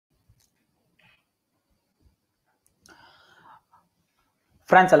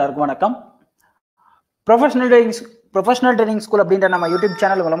Friends எல்லாருக்கும் வணக்கம். Professional trading school அப்படின்ற நம்ம யூடியூப்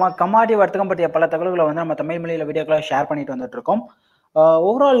சேனல் மூலமா கமாடி வர்த்தகம் பற்றிய பல தகவல்களை வந்து நம்ம தமிழ் மொழியில வீடியோக்களை ஷேர் பண்ணிட்டு வந்துட்டு இருக்கோம்.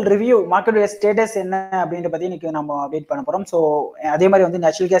 ஓவரால் ரிவ்யூ மார்க்கெட் ஸ்டேட்டஸ் என்ன அப்படின்ற பத்தி இன்னைக்கு நம்ம அப்டேட் பண்ண போறோம். ஸோ அதே மாதிரி வந்து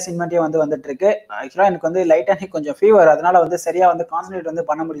நேச்சுரல் கேஸ் இன்வென்ட்ரி வந்துட்டு இருக்கு. ஆக்சுவலா எனக்கு வந்து லைட்டாக கொஞ்சம் ஃபீவர், அதனால வந்து சரியா வந்து கான்சன்ட்ரேட் வந்து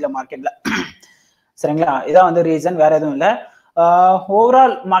பண்ண முடியல மார்க்கெட்ல. சரிங்களா, இதான் வந்து ரீசன், வேற எதுவும் இல்லை.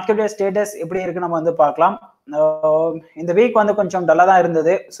 ஓவரால் மார்க்கெட் ஸ்டேட்டஸ் எப்படி இருக்கு நம்ம வந்து பார்க்கலாம். இந்த வீக் வந்து கொஞ்சம் டல்லா தான்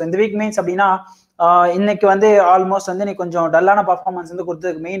இருந்தது. ஸோ இந்த வீக் மீன்ஸ் அப்படின்னா இன்னைக்கு வந்து ஆல்மோஸ்ட் வந்து இன்னைக்கு கொஞ்சம் டல்லான பர்ஃபார்மன்ஸ் வந்து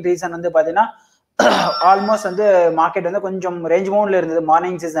கொடுத்ததுக்கு மெயின் ரீசன் வந்து பாத்தீங்கன்னா ஆல்மோஸ்ட் வந்து மார்க்கெட் வந்து கொஞ்சம் ரேஞ்ச் மவுண்ட்ல இருந்தது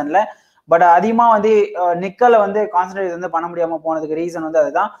மார்னிங் சீசன்ல. பட் அதிகமா வந்து நிக்கலை வந்து கான்சன்ட்ரேட் வந்து பண்ண முடியாம போனதுக்கு ரீசன் வந்து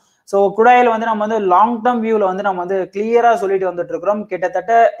அதுதான். ஸோ குடாயில் வந்து நம்ம வந்து லாங் டேர்ம் வியூல வந்து நம்ம வந்து கிளியரா சொல்லிட்டு வந்துட்டு இருக்கிறோம்.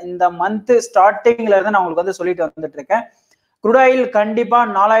 கிட்டத்தட்ட இந்த மந்த் ஸ்டார்டிங்ல இருந்து நான் உங்களுக்கு வந்து சொல்லிட்டு வந்துட்டு இருக்கேன். குடாயில் கண்டிப்பா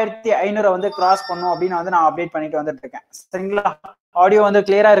 4500 வந்து கிராஸ் பண்ணும் அப்படின்னு வந்து நான் அப்டேட் பண்ணிட்டு வந்துட்டு இருக்கேன். சரிங்களா, ஆடியோ வந்து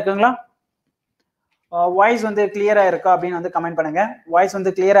கிளியரா இருக்குங்களா? வாய்ஸ் வந்து கிளியரா இருக்கா அப்படின்னு வந்து கமெண்ட் பண்ணுங்க. வாய்ஸ்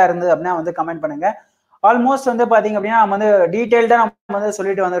வந்து கிளியரா இருந்தது அப்படின்னா வந்து கமெண்ட் பண்ணுங்க. ஆல்மோஸ்ட் வந்து பாத்தீங்க அப்படின்னா நம்ம வந்து டீடைல்டா நம்ம வந்து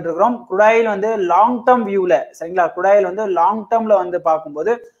சொல்லிட்டு வந்துட்டு இருக்கிறோம். குடாயில் வந்து லாங் டேர்ம் வியூல, சரிங்களா, குடாயில் வந்து லாங் டேர்ம்ல வந்து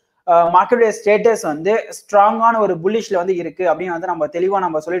பார்க்கும்போது மார்க்கெட்டுடைய ஸ்டேட்டஸ் வந்து ஸ்ட்ராங்கான ஒரு புல்லிஷ்ல வந்து இருக்கு அப்படின்னு வந்து நம்ம தெளிவா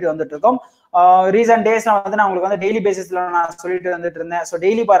நம்ம சொல்லிட்டு வந்துட்டு இருக்கோம். ரீசன்ட் டேஸ்ல வந்து நான் உங்களுக்கு வந்து டெய்லி பேசிஸ்ல நான் சொல்லிட்டு வந்துட்டு இருந்தேன். ஸோ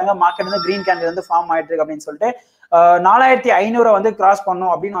டெய்லி பாருங்க மார்க்கெட் வந்து கிரீன் கேண்டில் வந்து ஃபார்ம் ஆயிட்டு இருக்கு அப்படின்னு சொல்லிட்டு 4500 வந்து கிராஸ்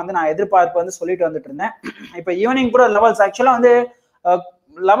பண்ணும் அப்படின்னு வந்து நான் எதிர்பார்ப்பு வந்து சொல்லிட்டு வந்துட்டு இருந்தேன். இப்போ ஈவினிங் கூட லெவல்ஸ் ஆக்சுவலா வந்து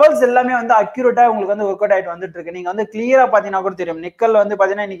லெவல்ஸ் எல்லாமே வந்து அக்யூரேட்டா உங்களுக்கு வந்து ஒர்க் அவுட் ஆயிட்டு வந்துட்டு இருக்கு. நீங்க வந்து கிளியரா பாத்தீங்கன்னா கூட தெரியும். நிக்கல் வந்து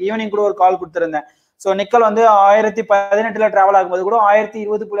பாத்தீங்கன்னா இன்னைக்கு ஈவினிங் கூட ஒரு கால் கொடுத்துருந்தேன். ஸோ நிக்கல் வந்து 1018 டிராவல் ஆகும்போது கூட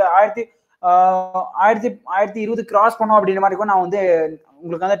 1020 கிராஸ் பண்ணும் அப்படின்ற மாதிரி கூட நான் வந்து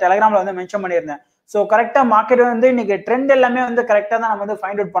உங்களுக்கு வந்து டெலிகிராம்ல வந்து மென்ஷன் பண்ணியிருந்தேன். ஸோ கரெக்டா மார்க்கெட் வந்து இன்னைக்கு ட்ரெண்ட் எல்லாமே வந்து கரெக்டா தான் நம்ம வந்து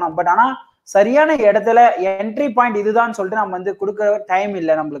ஃபைண்ட் அவுட் பண்ணோம். பட் ஆனா சரியான இடத்துல என்ட்ரி பாயிண்ட் இதுதான் சொல்லிட்டு நம்ம வந்து கொடுக்குற டைம்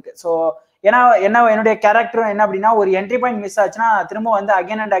இல்லை நம்மளுக்கு. ஸோ ஏன்னா என்னுடைய கேரக்டர் என்ன அப்படின்னா, ஒரு என்ட்ரி பாயிண்ட் மிஸ் ஆச்சுன்னா திரும்ப வந்து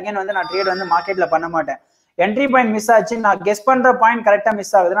அகைன் அண்ட் அகைன் வந்து நான் ட்ரேட் வந்து மார்க்கெட்ல பண்ண மாட்டேன். என்ட்ரி பாயிண்ட் மிஸ் ஆச்சு, நான் கெஸ் பண்ற பாயிண்ட் கரெக்டா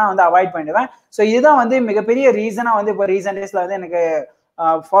மிஸ் ஆகுதுன்னா வந்து அவாய்ட் பண்ணிடுவேன். ஸோ இதுதான் வந்து மிகப்பெரிய ரீசனா வந்து இப்போ ரீசன்ட் டேஸ்ல வந்து எனக்கு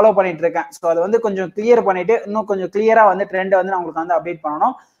ஃபாலோ பண்ணிட்டு இருக்கேன். ஸோ அதை வந்து கொஞ்சம் கிளியர் பண்ணிட்டு இன்னும் கொஞ்சம் கிளியரா வந்து ட்ரெண்ட் வந்து நான் உங்களுக்கு வந்து அப்டேட்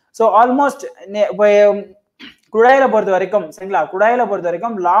பண்ணணும். ஸோ ஆல்மோஸ்ட் இப்போ குடாயில பொறுத்த வரைக்கும், சரிங்களா, குடாயில பொறுத்த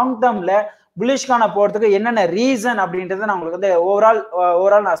வரைக்கும் லாங் டேர்ம்ல புல்லிஷ்கான போறதுக்கு என்னென்ன ரீசன் அப்படின்றத நான் உங்களுக்கு வந்து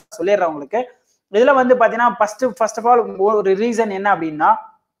ஓவரால் நான் சொல்லிடுறேன் உங்களுக்கு. இதுல வந்து பாத்தீங்கன்னா ஃபர்ஸ்ட் ஆஃப் ஆல் ஒரு ரீசன் என்ன அப்படின்னா,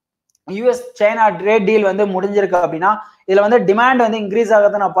 யூஎஸ் சைனா ட்ரேட் டீல் வந்து முடிஞ்சிருக்கு அப்படின்னா இதுல வந்து டிமாண்ட் வந்து இன்க்ரீஸ்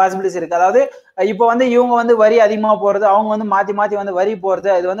ஆகிறதுன பாசிபிலிட்டிஸ் இருக்கு. அதாவது இப்போ வந்து இவங்க வந்து வரி அதிகமா போறது, அவங்க வந்து மாத்தி வந்து வரி போறது,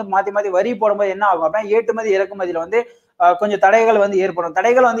 இது வந்து மாத்தி வரி போடும்போது என்ன ஆகும் அப்படின்னா ஏற்றுமதி இறக்குமதியில வந்து கொஞ்சம் தடைகள் வந்து ஏற்படும்.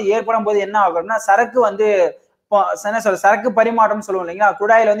 தடைகள் வந்து ஏற்படும் போது என்ன ஆகும் அப்படின்னா சரக்கு வந்து சரக்கு பரிமாற்றம் சொல்லுவோம் இல்லைங்களா,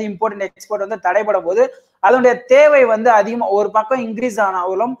 குடாயில் வந்து இம்போர்ட் அண்ட் எக்ஸ்போர்ட் வந்து தடைப்படும் போது அதனுடைய தேவை வந்து அதிகமா ஒரு பக்கம் இன்க்ரீஸ்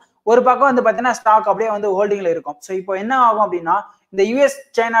ஆனாலும் ஒரு பக்கம் வந்து பாத்தீங்கன்னா ஸ்டாக் அப்படியே வந்து ஹோல்டிங்ல இருக்கும். ஸோ இப்போ என்ன ஆகும் அப்படின்னா இந்த யூஎஸ்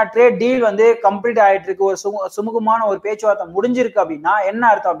சைனா ட்ரேட் டீல் வந்து கம்ப்ளீட் ஆயிட்டு இருக்கு, ஒரு சுமூகமான ஒரு பேச்சுவார்த்தை முடிஞ்சிருக்கு அப்படின்னா என்ன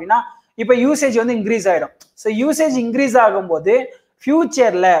அர்த்தம் அப்படின்னா இப்ப யூசேஜ் வந்து இன்க்ரீஸ் ஆயிடும். ஸோ யூசேஜ் இன்க்ரீஸ் ஆகும்போது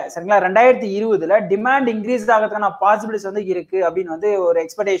ஃபியூச்சர்ல, சரிங்களா, 2020 டிமாண்ட் இன்க்ரீஸ் ஆகிறதுக்கான பாசிபிலிட்டிஸ் வந்து இருக்கு அப்படின்னு வந்து ஒரு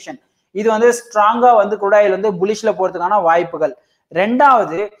எக்ஸ்பெக்டேஷன். இது வந்து ஸ்ட்ராங்கா வந்து குடாயில் வந்து புலிஷ்ல போறதுக்கான வாய்ப்புகள்.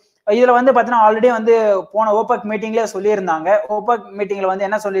 ரெண்டாவது, இதுல வந்து பாத்தீங்கன்னா ஆல்ரெடி வந்து போன ஓபக் மீட்டிங்ல சொல்லியிருந்தாங்க. ஓபக் மீட்டிங்ல வந்து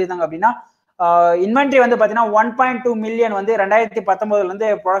என்ன சொல்லியிருந்தாங்க அப்படின்னா இன்வென்ட்ரி வந்து பாத்தீங்கன்னா 1.2 மில்லியன் வந்து 2019 வந்து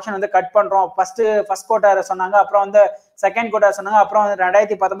ப்ரொடக்ஷன் வந்து கட் பண்றோம். ஃபர்ஸ்ட் குவார்டர் சொன்னாங்க, அப்புறம் வந்து செகண்ட் குவார்டர் சொன்னாங்க, அப்புறம் வந்து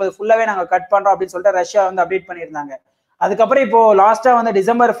 2019 ஃபுல்லாவே நாங்க கட் பண்றோம் அப்படின்னு சொல்லிட்டு ரஷ்யா வந்து அப்டேட் பண்ணியிருந்தாங்க. அதுக்கப்புறம் இப்போ லாஸ்டா வந்து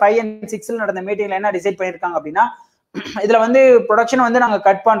டிசம்பர் 5 and 6 நடந்த மீட்டிங்ல என்ன டிசைட் பண்ணிருக்காங்க அப்படின்னா இதுல வந்து ப்ரொடக்ஷன் வந்து நாங்க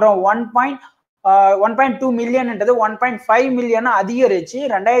கட் பண்றோம் 1.2 மில்லியன்ன்றது 1.5 மில்லியன் அதிகரிச்சு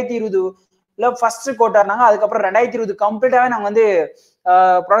 2020 ஃபர்ஸ்ட் குவார்டர்னாங்க. அதுக்கப்புறம் 2020 கம்ப்ளீட்டாவே நாங்க வந்து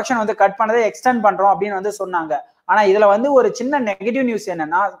ப்ரொடக்ஷன் வந்து கட் பண்ணதை எக்ஸ்டெண்ட் பண்றோம் அப்படின்னு வந்து சொன்னாங்க. ஆனா இதுல வந்து ஒரு சின்ன நெகட்டிவ் நியூஸ்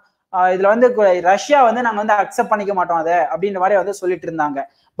என்னன்னா இதுல வந்து ரஷ்யா வந்து நாங்க வந்து அக்செப்ட் பண்ணிக்க மாட்டோம் அதை அப்படின்ற மாதிரி வந்து சொல்லிட்டு இருந்தாங்க.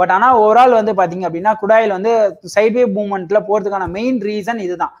 பட் ஆனா ஓவரால் வந்து பாத்தீங்க அப்படின்னா குடாயில் வந்து சைட்வே மூவ்மெண்ட்ல போறதுக்கான மெயின் ரீசன்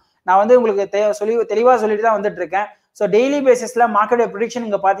இதுதான். நான் வந்து உங்களுக்கு தெளிவா சொல்லிட்டு தான் வந்துட்டு இருக்கேன். ஸோ டெய்லி பேசிஸ்ல மார்க்கெட் ப்ரிடிக்ஷன்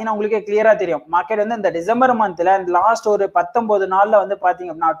இங்க பாத்தீங்கன்னா உங்களுக்கே கிளியரா தெரியும். மார்க்கெட் வந்து இந்த டிசம்பர் மந்த்ல லாஸ்ட் ஒரு 19 நாள்ல வந்து பாத்தீங்க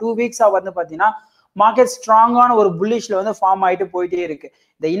அப்படின்னா 2 வீக்ஸா வந்து பாத்தீங்கன்னா மார்க்கெட் ஸ்ட்ராங்கான ஒரு புல்லிஷ்ல வந்து ஃபார்ம் ஆயிட்டு போயிட்டே இருக்கு.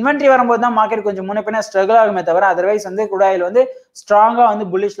 இந்த இன்வென்ட்ரி வரும்போது தான் மார்க்கெட் கொஞ்சம் முன்ன பின்ன ஸ்ட்ரகிள் ஆகுமே தவிர அதர்வைஸ் வந்து குடாயில் வந்து ஸ்ட்ராங்கா வந்து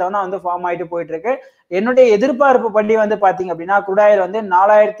புல்லிஷ்ல வந்து ஃபார்ம் ஆயிட்டு போயிட்டு இருக்கு. என்னுடைய எதிர்பார்ப்பு படி வந்து பாத்தீங்க அப்படின்னா குடாயில் வந்து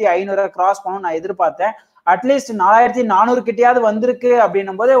 4500 கிராஸ் பண்ணணும் நான் எதிர்பார்த்தேன். அட்லீஸ்ட் 4400 கிட்டயாவது வந்திருக்கு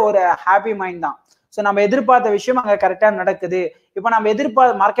அப்படின்னும் போது ஒரு ஹாப்பி மைண்ட் தான். ஸோ நம்ம எதிர்பார்த்த விஷயம் அங்க கரெக்டா நடக்குது. இப்போ நம்ம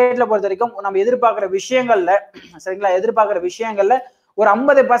மார்க்கெட்ல பொறுத்த வரைக்கும் நம்ம எதிர்பார்க்கிற விஷயங்கள்ல, சரிங்களா, எதிர்பார்க்கிற விஷயங்கள்ல ஒரு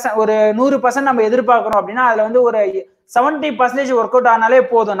 50% ஒரு 100% நம்ம எதிர்பார்க்கிறோம் அப்படின்னா அதுல வந்து ஒரு 70% ஒர்க் அவுட் ஆனாலே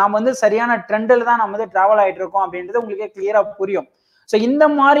போதும். நம்ம வந்து சரியான ட்ரெண்டில் தான் நம்ம வந்து டிராவல் ஆயிட்டு இருக்கோம் அப்படின்றது உங்களுக்கே கிளியரா புரியும். ஸோ இந்த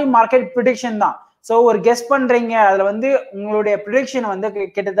மாதிரி மார்க்கெட் ப்ரிடிக்ஷன் தான். ஸோ ஒரு கெஸ் பண்றீங்க, அதுல வந்து உங்களுடைய ப்ரிடிக்ஷன் வந்து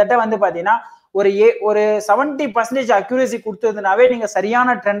கிட்டத்தட்ட வந்து பாத்தீங்கன்னா ஒரு 70% அக்யூரசி கொடுத்ததுனாவே நீங்க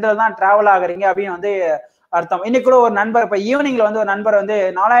சரியான ட்ரெண்டில் தான் டிராவல் ஆகுறீங்க அப்படின்னு வந்து அர்த்தம். இன்னைக்கு கூட ஒரு நண்பர் இப்ப ஈவினிங்ல வந்து ஒரு நண்பர் வந்து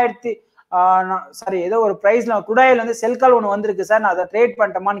 4000 சாரி ஏதோ ஒரு பிரைஸ்ல குடாயில் வந்து செல் கால் ஒன்று வந்திருக்கு சார், நான் அதை ட்ரேட்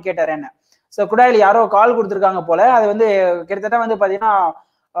பண்ணிட்டோமான்னு கேட்டார் என்ன. ஸோ குடாயில் யாரோ கால் கொடுத்துருக்காங்க போல, அது வந்து கிட்டத்தட்ட வந்து பாத்தீங்கன்னா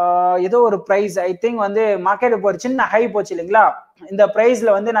ஏதோ ஒரு பிரைஸ் ஐ திங்க் வந்து மார்க்கெட் இப்போ ஒரு சின்ன ஹை போச்சு இல்லைங்களா, இந்த பிரைஸ்ல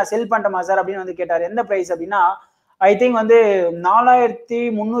வந்து நான் செல் பண்ணிட்டோமா சார் அப்படின்னு வந்து கேட்டார். எந்த பிரைஸ் அப்படின்னா ஐ திங்க் வந்து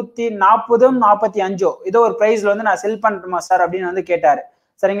 4340 45 ஏதோ ஒரு பிரைஸ்ல வந்து நான் செல் பண்ணட்டுமா சார் அப்படின்னு வந்து கேட்டாரு.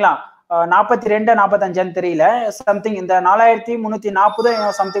 சரிங்களா, 42 45 தெரியல, சம்திங் இந்த 4340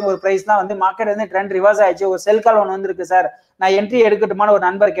 சம்திங் ஒரு பிரைஸ் தான் வந்து மார்க்கெட் வந்து ட்ரெண்ட் ரிவர்ஸ் ஆயிடுச்சு, ஒரு செல் கால் ஒன்று வந்திருக்கு சார், நான் என்ட்ரி எடுக்கட்டுமான்னு ஒரு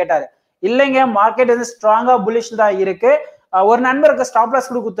நண்பர் கேட்டாரு. இல்லைங்க, மார்க்கெட் வந்து ஸ்ட்ராங்கா புல்லிஷ் தான் இருக்கு. ஒரு நண்பருக்கு ஸ்டாப் லாஸ்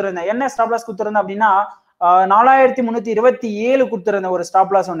கூட கொடுத்துருந்தேன். என்ன ஸ்டாப் லாஸ் கொடுத்துருந்தேன் அப்படின்னா 4327 கொடுத்துருந்தேன் ஒரு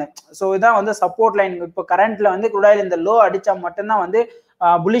ஸ்டாப் லாஸ் ஒன்று. ஸோ இதான் வந்து சப்போர்ட் லைன். இப்போ கரண்ட்ல வந்து குடாயில் இந்த லோ அடிச்சா மட்டும்தான் வந்து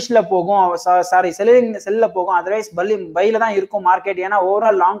புலிஷ்ல போகும், சாரி செல்ல போகும், அதர்வைஸ் பைல தான் இருக்கும் மார்க்கெட். ஏன்னா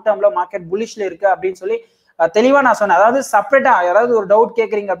ஓவரால் லாங் டேர்ம்ல மார்க்கெட் புலிஷ்ல இருக்கு அப்படின்னு சொல்லி தெளிவா நான் சொன்னேன். அதாவது செப்பரேட்டா யாராவது ஒரு டவுட்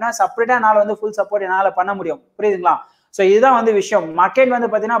கேட்கறீங்க அப்படின்னா செப்பரேட்டா என்னால வந்து ஃபுல் சப்போர்ட் என்னால பண்ண முடியும், புரியுதுங்களா? ஸோ இதுதான் வந்து விஷயம். மார்க்கெட் வந்து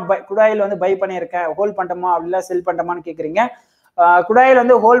பாத்தீங்கன்னா குடாயில் வந்து பை பண்ணியிருக்கேன், ஹோல்ட் பண்ணட்டுமா அப்படின்னா செல் பண்ணட்டுமான்னு கேட்குறீங்க. குடாயில்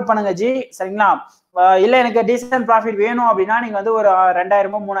வந்து ஹோல்ட் பண்ணுங்க ஜி, சரிங்களா? இல்ல எனக்கு டீசன்ட் ப்ராஃபிட் வேணும் அப்படின்னா நீங்க வந்து ஒரு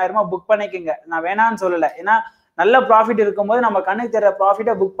 2000 3000 புக் பண்ணிக்கோங்க, நான் வேணான்னு சொல்லல. ஏன்னா நல்ல ப்ராஃபிட் இருக்கும்போது நம்ம கண்ணுக்கு தெரிய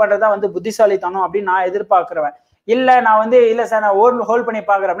ப்ராஃபிட்டை புக் பண்றதா வந்து புத்திசாலித்தனம் அப்படின்னு நான் எதிர்பார்க்கிறேன். இல்ல நான் வந்து இல்ல சார் நான் ஹோல்ட் பண்ணி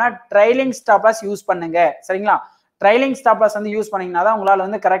பாக்குறேன்னா ட்ரைலிங் ஸ்டாப் லாஸ் யூஸ் பண்ணுங்க, சரிங்களா? ட்ரைலிங் ஸ்டாப் லாஸ் வந்து யூஸ் பண்ணீங்கன்னா தான் உங்களால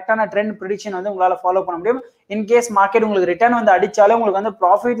வந்து கரெக்டான ட்ரெண்ட் ப்ரிடிக்ஷன் வந்து உங்களால ஃபாலோ பண்ண முடியும். இன்கேஸ் மார்க்கெட் உங்களுக்கு ரிட்டர்ன் வந்து அடிச்சாலும் உங்களுக்கு வந்து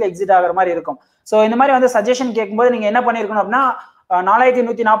ப்ராஃபிட்ல எக்ஸிட் ஆகிற மாதிரி இருக்கும். ஸோ இந்த மாதிரி வந்து சஜஷன் கேட்கும்போது நீங்க என்ன பண்ணிருக்கணும் அப்படின்னா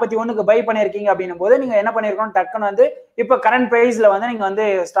 4141 பை பண்ணிருக்கீங்க அப்படின்னும் போது நீங்க என்ன பண்ணிருக்கணும், டக்குன்னு வந்து இப்ப கரண்ட் பிரைஸ்ல வந்து நீங்க வந்து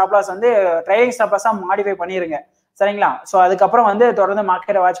ஸ்டாப் லாஸ் வந்து ட்ரைலிங் ஸ்டாப் லாஸா மாடிஃபை பண்ணிருங்க, சரிங்களா? ஸோ அதுக்கப்புறம் வந்து தொடர்ந்து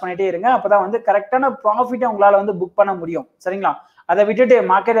மார்க்கெட்டை வாட்ச் பண்ணிட்டே இருங்க, அப்பதான் வந்து கரெக்டான ப்ராஃபிட்டை உங்களால வந்து புக் பண்ண முடியும், சரிங்களா? அதை விட்டுட்டு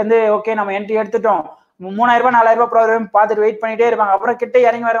மார்க்கெட் வந்து ஓகே நம்ம என்ட்ரி எடுத்துட்டோம் 3000 4000 ப்ராப்ளம் பார்த்துட்டு வெயிட் பண்ணிட்டே இருப்பாங்க, அப்புறம் கிட்ட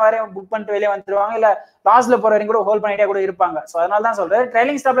இறங்கி வர புக் பண்ணிட்டு வெளியே வந்துருவாங்க, இல்ல லாஸ்ட்ல போற வரைக்கும் கூட ஹோல்ட் பண்ணிட்டே கூட இருப்பாங்க. ஸோ அதனால தான் சொல்றேன்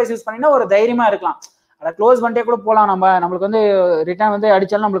ட்ரைலிங் ஸ்டாப் லாஸ் யூஸ் பண்ணீங்கன்னா ஒரு தைரியமா இருக்கலாம், அதை க்ளோஸ் பண்ணிட்டே கூட போகலாம், நம்மளுக்கு வந்து ரிட்டர்ன் வந்து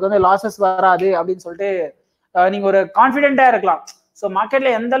அடிச்சாலும் நம்மளுக்கு வந்து லாசஸ் வராது அப்படின்னு சொல்லிட்டு நீங்க ஒரு கான்ஃபிடென்ட்டா இருக்கலாம். ஸோ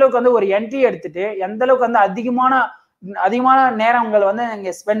மார்க்கெட்ல எந்த அளவுக்கு வந்து ஒரு என்ட்ரி எடுத்துட்டு எந்த அளவுக்கு வந்து அதிகமான நேரங்கள் வந்து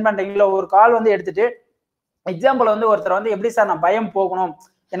நீங்க ஸ்பெண்ட் பண்றீங்களோ, ஒரு கால் வந்து எடுத்துட்டு எக்ஸாம்பிள் வந்து ஒருத்தர் வந்து எப்படி சார் நான் பயம் போகணும்,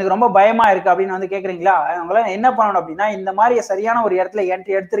 எனக்கு ரொம்ப பயமா இருக்கு அப்படின்னு வந்து கேக்குறீங்களா, அவங்களாம் என்ன பண்ணணும் அப்படின்னா இந்த மாதிரி சரியான ஒரு இடத்துல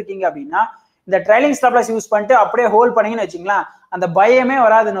என்ட்ரி எடுத்திருக்கீங்க அப்படின்னா இந்த ட்ரைலிங் ஸ்டாப் லாஸ் யூஸ் பண்ணிட்டு அப்படியே ஹோல்ட் பண்ணீங்கன்னு வச்சுங்களா, அந்த பயமே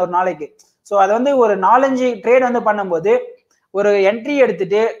வராதுன்னு ஒரு நாளைக்கு. ஸோ அது வந்து ஒரு 4-5 ட்ரேட் வந்து பண்ணும்போது ஒரு என்ட்ரி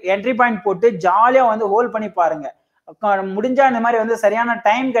எடுத்துட்டு என்ட்ரி பாயிண்ட் போட்டு ஜாலியா வந்து ஹோல்ட் பண்ணி பாருங்க. முடிஞ்சா இந்த மாதிரி வந்து சரியான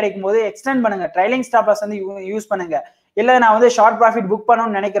டைம் கிடைக்கும் போது எக்ஸ்டெண்ட் பண்ணுங்க, ட்ரைலிங் ஸ்டாப் லாஸ் வந்து யூஸ் பண்ணுங்க. இல்ல நான் வந்து ஷார்ட் ப்ராஃபிட் புக்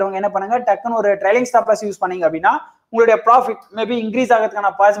பண்ணணும்னு நினைக்கிறவங்க என்ன பண்ணுங்க, டக்குன்னு ஒரு ட்ரைலிங் ஸ்டாப் லாஸ் யூஸ் பண்ணீங்க அப்படின்னா உங்களுடைய ப்ராஃபிட் மேபி இன்க்ரீஸ்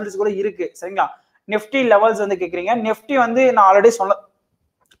ஆகிறதுக்கான பாசிபிலிட்டிஸ் கூட இருக்கு, சரிங்களா? நிஃப்டி லெவல்ஸ் வந்து கேக்குறீங்க, நிஃப்டி வந்து நான் ஆல்ரெடி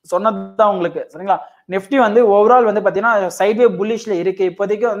சொன்னதுதான் உங்களுக்கு, சரிங்களா? நிஃப்டி வந்து ஓவரால் வந்து பாத்தீங்கன்னா சைட்வே புல்லிஷ்ல இருக்கு,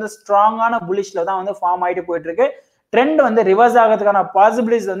 இப்போதைக்கு வந்து ஸ்ட்ராங்கான புல்லிஷ்ல தான் வந்து ஃபார்ம் ஆயிட்டு போயிட்டு இருக்கு. ட்ரெண்ட் வந்து ரிவர்ஸ் ஆகிறதுக்கான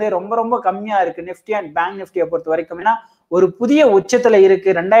பாசிபிலிட்டிஸ் வந்து ரொம்ப ரொம்ப கம்மியா இருக்கு நிஃப்டி அண்ட் பேங்க் நிஃப்டியை பொறுத்த வரைக்கும். ஏன்னா ஒரு புதிய உச்சத்துல இருக்கு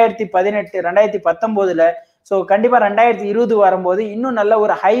 2018 2019. ஸோ கண்டிப்பா 2020 வரும்போது இன்னும் நல்ல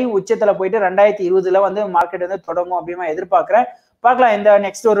ஒரு ஹை உச்சத்துல போயிட்டு 2020 வந்து மார்க்கெட் வந்து தொடங்கும் அப்படின்னு எதிர்பார்க்கிறேன். பார்க்கலாம் இந்த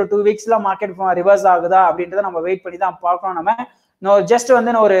நெக்ஸ்ட் ஒரு 2 வீக்ஸ்ல மார்க்கெட் ரிவர்ஸ் ஆகுதா அப்படின்றத நம்ம வெயிட் பண்ணி தான் பார்க்கணும். நம்ம ஜஸ்ட்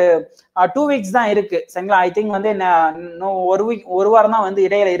வந்து ஒரு 2 வீக்ஸ் தான் இருக்கு, சரிங்களா? ஐ திங்க் வந்து ஒரு வாரம் தான் வந்து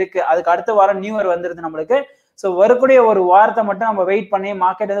இடையில இருக்கு, அதுக்கு அடுத்த வாரம் நியூ இயர் வந்துருது நம்மளுக்கு. ஸோ வரக்கூடிய ஒரு வாரத்தை மட்டும் நம்ம வெயிட் பண்ணி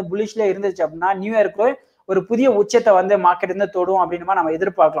மார்க்கெட் வந்து புல்லிஷ்ல இருந்துச்சு அப்படின்னா நியூ இயருக்கு ஒரு புதிய உச்சத்தை வந்து மார்க்கெட் வந்து தொடும் அப்படின்னு நம்ம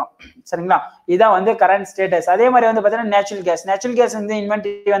எதிர்பார்க்கலாம், சரிங்களா? இதான் வந்து கரண்ட் ஸ்டேட்டஸ். அதே மாதிரி வந்து பாத்தீங்கன்னா நேச்சுரல் கேஸ் வந்து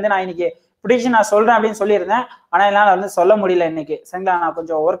இன்வென்டரி வந்து நான் இன்னைக்கு ப்ரிடிக்ஷன் நான் சொல்றேன் அப்படின்னு சொல்லியிருந்தேன், ஆனா என்னால வந்து சொல்ல முடியல இன்னைக்கு, சரிங்களா? நான்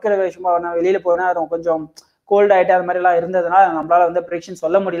கொஞ்சம் ஒர்க் விஷயமா வெளியில போனேன், கொஞ்சம் கோல்ட் ஆயிட்டு அது மாதிரி எல்லாம் இருந்ததுனால நம்மளால வந்து ப்ரிடிக்ஷன்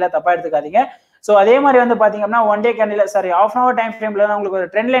சொல்ல முடியல, தப்பா எடுத்துக்காதீங்க. ஸோ அதே மாதிரி வந்து பாத்தீங்கன்னா one day candle sorry of an hour time ஃப்ரேம்ல உங்களுக்கு ஒரு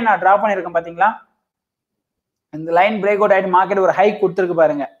ட்ரெண்ட் லைன் நான் டிரா பண்ணிருக்கேன் பாத்தீங்களா, இந்த லைன் பிரேக் அவுட் ஆயிட்டு மார்க்கெட் ஒரு ஹை கொடுத்துருக்கு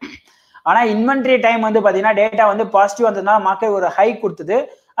பாருங்க. ஆனா இன்வென்ட்ரி டைம் வந்து பாத்தீங்கன்னா டேட்டா வந்து பாசிட்டிவ் வந்ததுனால மார்க்கெட் ஒரு ஹை கொடுத்தது,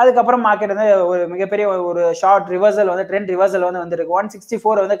 அதுக்கப்புறம் மார்க்கெட் வந்து ஒரு மிகப்பெரிய ஒரு ஷார்ட் ரிவர்சல் வந்து ட்ரெண்ட் ரிவர்சல் வந்து வந்திருக்கு.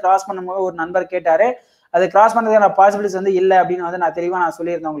 164 வந்து கிராஸ் பண்ணும்போது ஒரு நண்பர் கேட்டாரு, அது கிராஸ் பண்ணதுக்கான பாசிபிலிட்டிஸ் வந்து இல்லை அப்படின்னு வந்து நான் தெளிவா நான்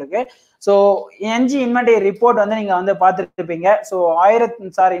சொல்லியிருந்தேன் உங்களுக்கு. ஸோ என்ஜி இன்வென்டரி ரிப்போர்ட் வந்து நீங்க வந்து பார்த்துட்டு இருப்பீங்க. ஸோ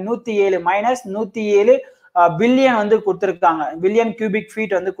 107 -107 பில்லியன் வந்து கொடுத்துருக்காங்க, பில்லியன் கியூபிக்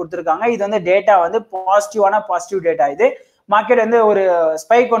ஃபீட் வந்து கொடுத்துருக்காங்க. இது வந்து டேட்டா வந்து பாசிட்டிவ் டேட்டா. இது மார்க்கெட் வந்து ஒரு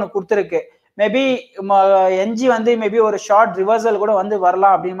ஸ்பைக் ஒன்று கொடுத்துருக்கு. மேபி என்ஜி வந்து மேபி ஒரு ஷார்ட் ரிவர்சல் கூட வந்து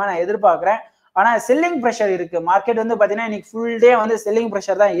வரலாம் அப்படின்னு நான் எதிர்பார்க்கிறேன். ஆனா செல்லிங் ப்ரெஷர் இருக்கு. மார்க்கெட் வந்து பாத்தீங்கன்னா இன்னைக்கு ஃபுல் டே வந்து செல்லிங்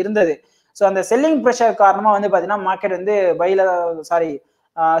ப்ரெஷர் தான் இருந்தது. ஸோ அந்த செல்லிங் ப்ரெஷர் காரணமா வந்து பாத்தீங்கன்னா மார்க்கெட் வந்து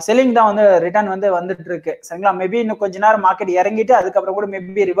செல்லிங் தான் வந்து ரிட்டர்ன் வந்து வந்துட்டு இருக்கு. சரிங்களா? மேபி இன்னும் கொஞ்ச நேரம் மார்க்கெட் இறங்கிட்டு அதுக்கப்புறம் கூட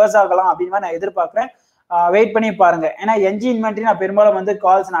மேபி ரிவர்ஸ் ஆகலாம் அப்படின்னு நான் எதிர்பார்க்கிறேன். வெயிட் பண்ணி பாருங்க. ஏன்னா என்ஜி இன்வென்ட்ரி நான் பெரும்பாலும் வந்து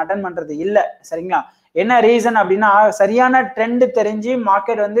கால்ஸ் நான் அட்டன் பண்றது இல்ல. சரிங்களா? என்ன ரீசன் அப்படின்னா சரியான ட்ரெண்ட் தெரிஞ்சு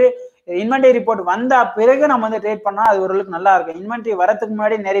மார்க்கெட் வந்து இன்வென்ட்ரி ரிப்போர்ட் வந்த பிறகு நம்ம வந்து ட்ரேட் பண்ணா அது ஓரளவுக்கு நல்லா இருக்கும். இன்வென்ட்ரி வரதுக்கு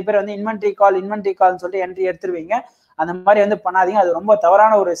முன்னாடி நிறைய பேர் வந்து இன்வென்ட்ரி கால்னு சொல்லிட்டு என்ட்ரி எடுத்துருவீங்க. அந்த மாதிரி வந்து பண்ணாதீங்க. அது ரொம்ப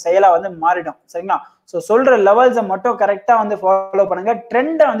தவறான ஒரு செயலா வந்து மாறிடும். சரிங்களா? ஸோ சொல்ற லெவல்ஸை மட்டும் கரெக்டா வந்து ஃபாலோ பண்ணுங்க.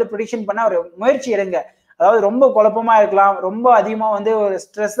 ட்ரெண்டை வந்து ப்ரிடிக்ஷன் பண்ண ஒரு முயற்சி எடுங்க. அதாவது ரொம்ப குழப்பமா இருக்கலாம், ரொம்ப அதிகமா வந்து ஒரு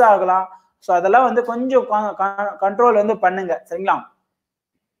ஸ்ட்ரெஸ் ஆகலாம். ஸோ அதெல்லாம் வந்து கொஞ்சம் கண்ட்ரோல் வந்து பண்ணுங்க. சரிங்களா?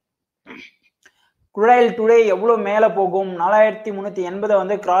 குரூட் டுடே எவ்வளவு மேல போகும்? 4380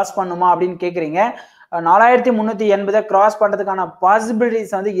 வந்து கிராஸ் பண்ணுமா அப்படின்னு கேக்குறீங்க. 4380 கிராஸ் பண்றதுக்கான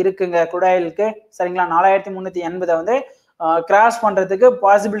பாசிபிலிட்டிஸ் வந்து இருக்குங்க குரூட். சரிங்களா? 4380 வந்து கிராஸ் பண்றதுக்கு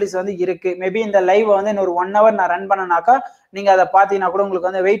பாசிபிலிட்டிஸ் வந்து இருக்கு. மேபி இந்த லைவ் வந்து இன்னொரு 1 hour நான் ரன் பண்ணனாக்கா நீங்க அதை பாத்தீங்கன்னா கூட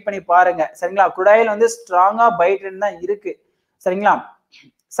உங்களுக்கு வந்து வெயிட் பண்ணி பாருங்க. சரிங்களா? குரூட் வந்து ஸ்ட்ராங்கா பை ட்ரெண்ட் தான் இருக்கு. சரிங்களா?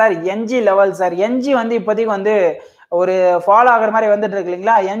 Sir NG level sir, NG வந்து இப்போதைக்கு வந்து ஒரு ஃபாலோ ஆகுற மாதிரி வந்துட்டு இருக்கு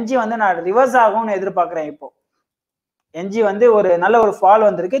இல்லைங்களா? என்ஜி வந்து நான் ரிவர்ஸ் ஆகும்னு எதிர்பார்க்கிறேன். இப்போ என்ஜி வந்து ஒரு நல்ல ஒரு ஃபால்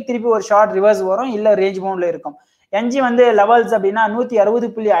வந்திருக்கு, திருப்பி ஒரு ஷார்ட் ரிவர்ஸ் வரும், இல்ல ரேஞ்ச் பவுண்ட்ல இருக்கும். என்ஜி வந்து லெவல்ஸ் அப்படின்னா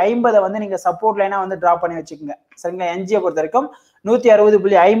 160.50 வந்து நீங்க சப்போர்ட் லைனா வந்து டிராப் பண்ணி வச்சுக்கோங்க. சரிங்களா? என்ஜியை பொறுத்த வரைக்கும்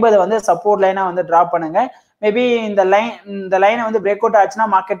 160.50 வந்து சப்போர்ட் லைனா வந்து டிராப் பண்ணுங்க. மேபி இந்த லைனை வந்து பிரேக் அவுட் ஆச்சுன்னா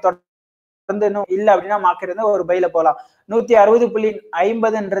மார்க்கெட் வந்து இன்னும் இல்ல அப்படின்னா மார்க்கெட் வந்து ஒரு பைல போகலாம்.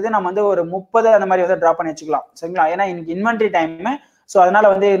 160.50 நம்ம வந்து ஒரு 30 அந்த மாதிரி வந்து டிராப் பண்ணி வச்சுக்கலாம். சரிங்களா? ஏன்னா இன்னைக்கு இன்வென்ட்ரி டைம். ஸோ அதனால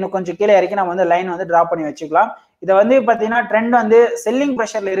வந்து இன்னும் கொஞ்சம் கீழே இறக்கி நம்ம வந்து லைன் வந்து டிராப் பண்ணி வச்சுக்கலாம். இதை வந்து பாத்தீங்கன்னா ட்ரெண்ட் வந்து செல்லிங்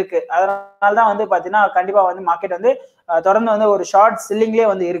ப்ரெஷர்ல இருக்கு. அதனால தான் வந்து பாத்தீங்கன்னா கண்டிப்பா வந்து மார்க்கெட் வந்து தொடர்ந்து வந்து ஒரு ஷார்ட் செல்லிங்லேயே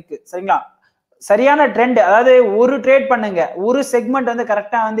வந்து இருக்கு. சரிங்களா? சரியான ட்ரெண்ட், அதாவது ஒரு ட்ரேட் பண்ணுங்க, ஒரு செக்மெண்ட் வந்து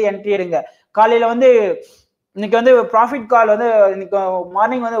கரெக்டா வந்து என்ட்ரி எடுங்க. காலையில வந்து இன்னைக்கு வந்து ப்ராஃபிட் கால் வந்து இன்னைக்கு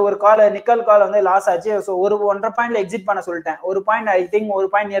மார்னிங் வந்து ஒரு கால் நிக்கல் கால் வந்து லாஸ் ஆச்சு. ஸோ ஒரு 1.5 பாயிண்ட்ல எக்ஸிட் பண்ண சொல்லிட்டேன். ஒரு பாயிண்ட் ஐ திங்க் ஒரு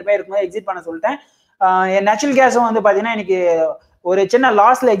பாயிண்ட் நியர்பை இருக்கும்போது எக்ஸிட் பண்ண சொல்லிட்டேன். நேச்சுரல் கேஸும் வந்து பாத்தீங்கன்னா இன்னைக்கு ஒரு சின்ன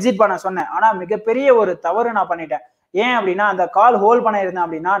லாஸ்ல எக்ஸிட் பண்ண சொன்னேன். ஆனா மிகப்பெரிய ஒரு தவறு நான் பண்ணிட்டேன். ஏன் அப்படின்னா அந்த கால் ஹோல்ட் பண்ண இருந்தேன்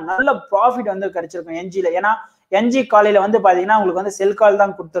அப்படின்னா நல்ல ப்ராஃபிட் வந்து கிடைச்சிருக்கும் என்ஜில. ஏன்னா என்ஜி காலையில வந்து பாத்தீங்கன்னா உங்களுக்கு வந்து செல் கால்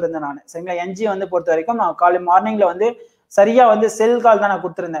தான் கொடுத்துருந்தேன் நான். சரிங்களா? என்ஜி வந்து பொறுத்த வரைக்கும் நான் காலை மார்னிங்ல வந்து சரியா வந்து செல் கால் தான் நான்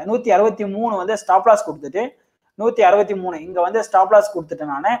கொடுத்துருந்தேன். 163 வந்து ஸ்டாப் லாஸ் கொடுத்துட்டு 163 இங்க வந்து ஸ்டாப் லாஸ்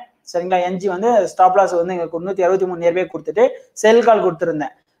கொடுத்துட்டேன் நானு. சரிங்களா? என்ஜி வந்து ஸ்டாப் லாஸ் வந்து 163 நியர்பை கொடுத்துட்டு செல் கால்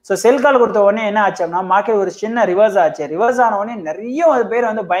கொடுத்துருந்தேன். ஸோ செல் கால் கொடுத்த உடனே என்ன ஆச்சு அப்படின்னா மார்க்கெட் ஒரு சின்ன ரிவர்ஸ் ஆச்சு. ரிவர்ஸ் ஆன உடனே நிறைய பேர்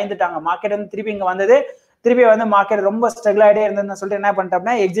வந்து பயந்துட்டாங்க. மார்க்கெட் வந்து திருப்பி இங்க வந்தது, திருப்பி வந்து மார்க்கெட் ரொம்ப ஸ்ட்ரகிள் ஆகிட்டே இருந்ததுன்னு சொல்லிட்டு என்ன பண்ணிட்டேன்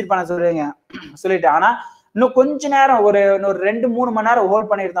அப்படின்னா எக்ஸிட் பண்ண சொல்லிட்டேன். ஆனா இன்னும் கொஞ்ச நேரம் ஒரு 2-3 மணி நேரம் ஹோல்ட்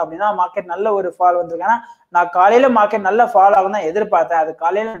பண்ணியிருந்தோம் அப்படின்னா மார்க்கெட் நல்ல ஒரு ஃபால் வந்திருக்கு. ஏன்னா நான் காலையில மார்க்கெட் நல்ல ஃபால் ஆகும் தான் எதிர்பார்த்தேன். அது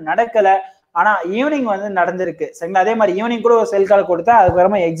காலையில நடக்கல, ஆனா ஈவினிங் வந்து நடந்திருக்கு. சரிங்களா? அதே மாதிரி ஈவினிங் கூட ஒரு செல் கால் கொடுத்தா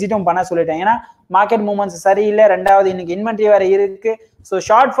அதுக்கப்புறமா எக்ஸிட்டும் பண்ண சொல்லிட்டேன். ஏன்னா மார்க்கெட் மூவ்மெண்ட்ஸ் சரியில்லை. ரெண்டாவது இன்னைக்கு இன்வென்ட்ரி வேற இருக்கு. ஸோ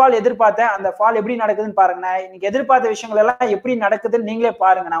ஷார்ட் ஃபால் எதிர்பார்த்தேன். அந்த ஃபால் எப்படி நடக்குதுன்னு பாருங்க. நான் இன்னைக்கு எதிர்பார்த்த விஷயங்கள் எல்லாம் எப்படி நடக்குதுன்னு நீங்களே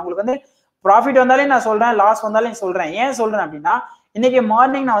பாருங்க. நான் உங்களுக்கு வந்து ப்ராஃபிட் வந்தாலே நான் சொல்றேன், லாஸ் வந்தாலும் சொல்றேன். ஏன் சொல்றேன் அப்படின்னா இன்னைக்கு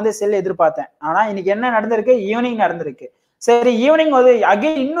மார்னிங் நான் வந்து செல் எதிர்பார்த்தேன். ஆனா இன்னைக்கு என்ன நடந்திருக்கு? ஈவினிங் நடந்திருக்கு. சரி, ஈவினிங் வந்து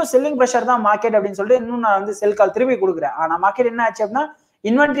அகைன் இன்னும் செல்லிங் ப்ரெஷர் தான் மார்க்கெட் அப்படின்னு சொல்லிட்டு இன்னும் நான் வந்து செல் கால் திருப்பி கொடுக்குறேன். ஆனா மார்க்கெட் என்ன ஆச்சு அப்படின்னா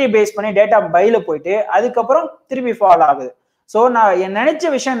இன்வென்ட்ரி பேஸ் பண்ணி டேட்டா பைல போயிட்டு அதுக்கப்புறம் திருப்பி ஃபால் ஆகுது. ஸோ நான் நினைச்ச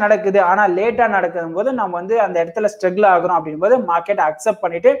விஷயம் நடக்குது, ஆனா லேட்டா நடக்கும் போது நம்ம வந்து அந்த இடத்துல ஸ்ட்ரகிள் ஆகுறோம் அப்படின் போது மார்க்கெட் அக்செப்ட்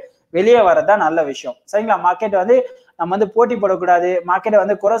பண்ணிட்டு வெளியே வரதான் நல்ல விஷயம். சரிங்களா? மார்க்கெட் வந்து நம்ம வந்து போட்டி போடக்கூடாது, மார்க்கெட்டை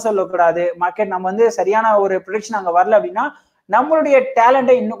வந்து குறை சொல்லக்கூடாது. மார்க்கெட் நம்ம வந்து சரியான ஒரு ப்ரொடிக்ஷன் அங்க வரல அப்படின்னா நம்மளுடைய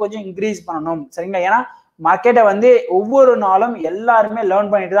டேலண்டை இன்னும் கொஞ்சம் இன்க்ரீஸ் பண்ணணும். சரிங்களா? ஏன்னா மார்க்கெட்டை வந்து ஒவ்வொரு நாளும் எல்லாருமே லேர்ன்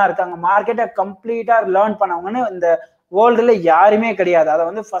பண்ணிட்டு தான் இருக்காங்க. மார்க்கெட்டை கம்ப்ளீட்டா லேர்ன் பண்ணவங்கன்னு இந்த வேர்ல்டுல யாருமே கிடையாது. அதை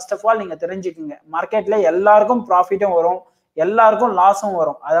வந்து ஃபர்ஸ்ட் ஆஃப் ஆல் நீங்க தெரிஞ்சுக்குங்க. மார்க்கெட்ல எல்லாருக்கும் ப்ராஃபிட்டும் வரும், எல்லாருக்கும் லாஸும்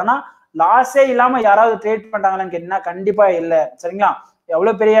வரும். அதனா லாஸே இல்லாம யாராவது ட்ரேட் பண்றாங்களான்னு கேட்டீங்கன்னா கண்டிப்பா இல்லை. சரிங்களா?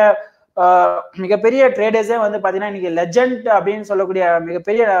 எவ்வளவு பெரிய மிகப்பெரிய ட்ரேடர்ஸே வந்து பாத்தீங்கன்னா இன்னைக்கு லெஜெண்ட் அப்படின்னு சொல்லக்கூடிய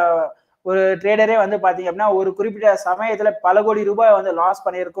மிகப்பெரிய ஒரு ட்ரேடரே வந்து பாத்தீங்க அப்படின்னா ஒரு குறிப்பிட்ட சமயத்துல பல கோடி ரூபாய் வந்து லாஸ்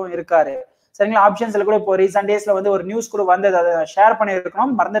பண்ணியிருக்கும் இருக்காரு. சரிங்களா? ஆப்ஷன்ஸ்ல கூட இப்போ ரீசெண்ட் டேஸ்ல வந்து ஒரு நியூஸ் கூட வந்தது, அதை ஷேர்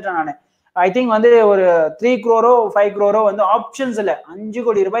பண்ணியிருக்கணும், மறந்துட்டேன் நான். ஐ திங்க் வந்து ஒரு 3 crore 5 crore வந்து ஆப்ஷன்ஸ்ல 5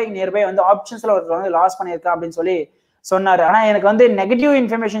 கோடி ரூபாய்க்கு நியர்பை வந்து ஆப்ஷன்ஸ்ல ஒருத்தர் வந்து லாஸ் பண்ணியிருக்கா அப்படின்னு சொல்லி சொன்னாரு. ஆனா எனக்கு வந்து நெகட்டிவ்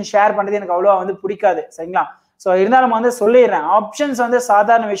இன்ஃபர்மேஷன் ஷேர் பண்ணது எனக்கு அவ்வளவா வந்து பிடிக்காது. சரிங்களா? ஸோ இருந்தாலும் வந்து சொல்லிடுறேன், ஆப்ஷன்ஸ் வந்து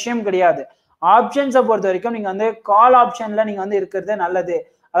சாதாரண விஷயம் கிடையாது. ஆப்ஷன்ஸை பொறுத்த வரைக்கும் நீங்க வந்து கால் ஆப்ஷன்ல நீங்க வந்து இருக்கிறது நல்லது.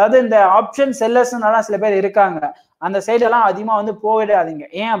 அதாவது இந்த ஆப்ஷன் செல்லர்ஸ்னால சில பேர் இருக்காங்க, அந்த சைடெல்லாம் அதிகமா வந்து போயிடாதீங்க.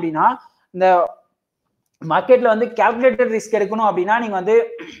 ஏன் அப்படின்னா இந்த மார்க்கெட்ல வந்து கால்குலேட்டட் ரிஸ்க் எடுக்கணும் அப்படின்னா நீங்க வந்து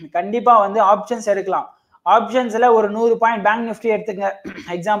கண்டிப்பா வந்து ஆப்ஷன்ஸ் எடுக்கலாம். ஆப்ஷன்ஸ்ல ஒரு 100 பாயிண்ட் பேங்க் நிஃப்டி எடுத்துக்கங்க.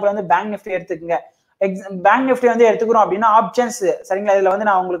 எக்ஸாம்பிள் வந்து பேங்க் நிஃப்டி எடுத்துக்கங்க. பேங்க் நிஃப்டி வந்து எடுத்துக்கிறோம் அப்படின்னா ஆப்ஷன்ஸ் சரிங்களா. இதுல வந்து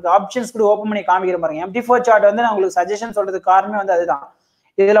நான் உங்களுக்கு ஆப்ஷன்ஸ் கூட ஓப்பன் பண்ணி காமிக்கிறேன் பாருங்க. MT4 சார்ட் வந்து நான் உங்களுக்கு சஜஷன் சொல்றதுக்கு காரணமே வந்து அதுதான்.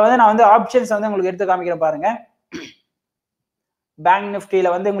 இதுல வந்து நான் வந்து ஆப்ஷன்ஸ் வந்து உங்களுக்கு எடுத்து காமிக்கிறேன் பாருங்க. பேங்க் நிஃப்டியில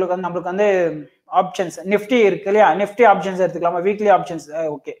வந்து உங்களுக்கு வந்து நம்மளுக்கு வந்து ஆப்ஷன்ஸ் நிஃப்டி இருக்கு இல்லையா, நிஃப்டி ஆப்ஷன்ஸ் எடுத்துக்கலாமா, weekly options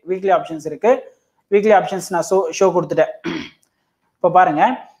okay weekly options இருக்கு. வீக்லி ஆப்ஷன்ஸ் நான் ஷோ கொடுத்துட்டேன். இப்போ பாருங்க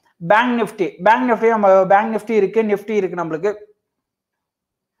பேங்க் நிஃப்டி நம்ம பேங்க் நிஃப்டி இருக்கு, நிஃப்டி இருக்கு நம்மளுக்கு.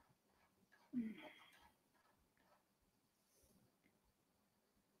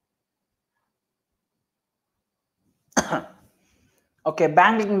 ஓகே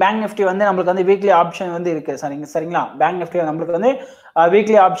பேங்க் நிஃப்டி வந்து நம்மளுக்கு வந்து வீக்லி ஆப்ஷன் வந்து இருக்கு சரிங்களா. பேங்க் நிஃப்டி நம்மளுக்கு வந்து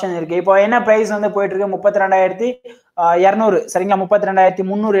வீக்லி ஆப்ஷன் இருக்கு. இப்போ என்ன பிரைஸ் வந்து போயிட்டு இருக்கு 32,200 சரிங்களா.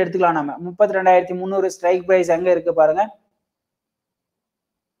 32,300 எடுத்துக்கலாம் நம்ம. 32,300 ஸ்ட்ரைக் பிரைஸ் எங்க இருக்கு பாருங்க.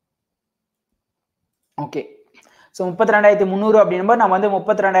 ஓகே ஸோ 32,300 அப்படின்போது நம்ம வந்து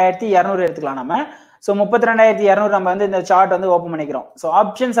 32,200 எடுத்துக்கலாம் நம்ம. ஸோ 32,200 நம்ம வந்து இந்த சார்ட் வந்து ஓப்பன் பண்ணிக்கிறோம். ஸோ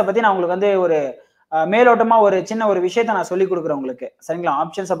ஆப்ஷன்ஸை பத்தி நான் உங்களுக்கு வந்து ஒரு மேலோட்டமா ஒரு சின்ன ஒரு விஷயத்த நான் சொல்லி கொடுக்குறேன் உங்களுக்கு சரிங்களா.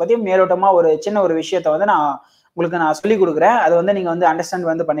 ஆப்ஷன்ஸை பத்தி மேலோட்டமா ஒரு சின்ன ஒரு விஷயத்த வந்து நான் சொல்லி கொடுக்குறேன். அதை வந்து நீங்க வந்து அண்டர்ஸ்டாண்ட்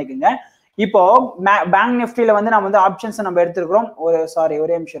வந்து பண்ணிக்கோங்க. இப்போ பேங்க் நிஃப்டியில வந்து நம்ம வந்து ஆப்ஷன்ஸ் நம்ம எடுத்துருக்கிறோம்.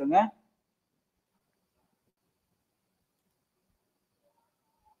 ஒரே நிமிஷம் இருங்க.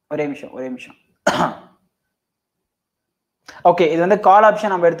 ஒரே நிமிஷம் ஓகே இது வந்து கால்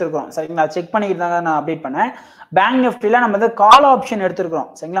ஆப்ஷன் நம்ம எடுத்துருக்கோம் சரிங்களா. செக் பண்ணிக்கிட்டு தான் நான் அப்டேட் பண்ணேன். பேங்க் நிஃப்டில நம்ம வந்து கால் ஆப்ஷன் எடுத்துருக்கோம்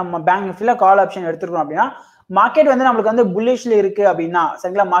சரிங்களா. பேங்க் நிஃப்டில கால் ஆப்ஷன் எடுத்துருக்கோம் அப்படின்னா மார்க்கெட் வந்து நம்மளுக்கு வந்து புல்லிஷ்ல இருக்கு அப்படின்னா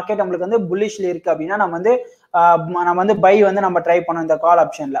சரிங்களா. மார்க்கெட் நம்மளுக்கு வந்து புல்லிஷ்ல இருக்கு அப்படின்னா நம்ம வந்து பை வந்து நம்ம ட்ரை பண்ணணும். இந்த கால்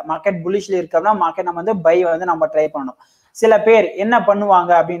ஆப்ஷன்ல மார்க்கெட் புல்லிஷ்ல இருக்கு அப்படின்னா மார்க்கெட் நம்ம வந்து பை வந்து நம்ம ட்ரை பண்ணணும். சில பேர் என்ன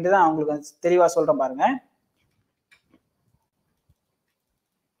பண்ணுவாங்க அப்படின்றத நான் உங்களுக்கு தெளிவா சொல்றேன் பாருங்க.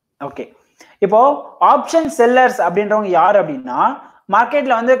 ஓகே இப்போ ஆப்ஷன் செல்லர்ஸ் அப்படின்றவங்க யார் அப்படின்னா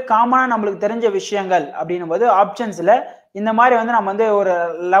மார்க்கெட்ல வந்து காமனா நம்மளுக்கு தெரிஞ்ச விஷயங்கள் அப்படின்னும் போது ஆப்ஷன்ஸ்ல இந்த மாதிரி வந்து நம்ம வந்து ஒரு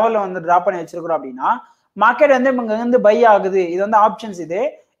லெவல்ல வந்து டிரா பண்ணி வச்சிருக்கிறோம் அப்படின்னா மார்க்கெட் வந்து இங்க வந்து பை ஆகுது. இது வந்து ஆப்ஷன்ஸ். இது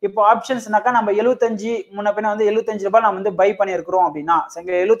இப்போ ஆப்ஷன்ஸ்னாக்கா நம்ம 75 முன்ன பின்ன வந்து 75 ரூபாய் நம்ம வந்து பை பண்ணியிருக்கிறோம் அப்படின்னா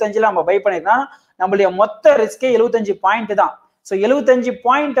 75ல நம்ம பை பண்ணிருக்கோம். நம்மளுடைய மொத்த ரிஸ்கே 75 பாயிண்ட் தான். ஸோ 75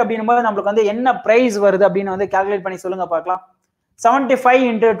 பாயிண்ட் அப்படின்னும் போது நம்மளுக்கு வந்து என்ன பிரைஸ் வருது அப்படின்னு வந்து கால்குலேட் பண்ணி சொல்லுங்க பார்க்கலாம். 75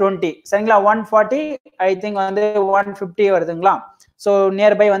 into 20 சரிங்களா. 140 ஐ திங்க் வந்து 150 வருதுங்களா. ஸோ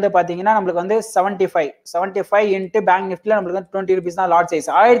நியர்பை வந்து பாத்தீங்கன்னா நம்மளுக்கு வந்து 75 இன்ட்டு பேங்க் நிஃப்டில நம்மளுக்கு வந்து 20 rupees தான் லாட் சைஸ்.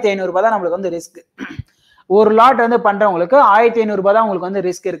 1,500 ரூபாய் தான் நம்மளுக்கு வந்து ரிஸ்க். ஒரு லாட் வந்து பண்றவங்களுக்கு 1,500 ரூபாய் தான் உங்களுக்கு வந்து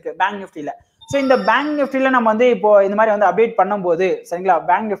ரிஸ்க் இருக்கு பேங்க் நிஃப்டில. ஸோ இந்த பேங்க் நிஃப்டில நம்ம வந்து இப்போ இந்த மாதிரி வந்து அப்டேட் பண்ணும்போது சரிங்களா.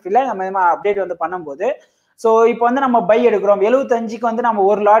 பேங்க் நிஃப்டில நம்ம அப்டேட் வந்து பண்ணும்போது ஸோ இப்போ வந்து நம்ம பை எடுக்கிறோம் 75க்கு வந்து நம்ம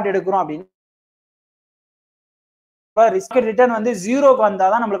ஒரு லாட் எடுக்கிறோம் அப்படின்னு ரிஸ்க் ரிட்டர்ன் வந்து ஜீரோக்கு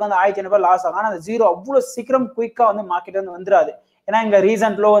வந்தாதான் நம்மளுக்கு வந்து 1,500 ரூபாய் லாஸ் ஆகும். அந்த ஜீரோ அவ்வளவு சீக்கிரம் குயிக்கா வந்து மார்க்கெட் வந்து வந்துடாது. ஏன்னா இங்க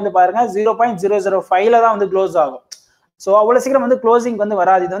ரீசன்ட் லோ வந்து பாருங்க 0.005ல தான் வந்து க்ளோஸ் ஆகும். ஸோ அவ்வளவு சீக்கிரம் வந்து க்ளோசிங் வந்து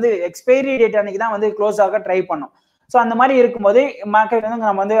வராது. இது வந்து எக்ஸ்பைரி டேட் அன்னைக்கு தான் வந்து க்ளோஸ் ஆக ட்ரை பண்ணும். ஸோ அந்த மாதிரி இருக்கும்போது மார்க்கெட் வந்து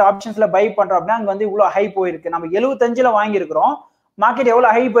நம்ம வந்து ஆப்ஷன்ஸ்ல பை பண்றோம் அப்படின்னா அங்க வந்து இவ்வளவு ஹை போயிருக்கு. நம்ம 75ல வாங்கியிருக்கிறோம். மார்க்கெட்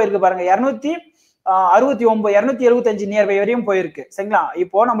எவ்வளவு ஹை போயிருக்கு பாருங்க. 269 275 நியர்பை வரையும் போயிருக்கு சரிங்களா.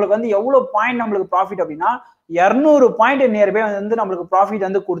 இப்போ நம்மளுக்கு வந்து எவ்வளவு பாயிண்ட் நம்மளுக்கு ப்ராஃபிட் அப்படின்னா 200 பாயிண்ட் நியர்பை வந்து நம்மளுக்கு ப்ராஃபிட்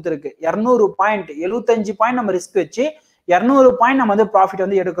வந்து கொடுத்துருக்கு. 200 பாயிண்ட் 75 பாயிண்ட் நம்ம ரிஸ்க் வச்சு 200 பாயிண்ட் நம்ம வந்து ப்ராஃபிட்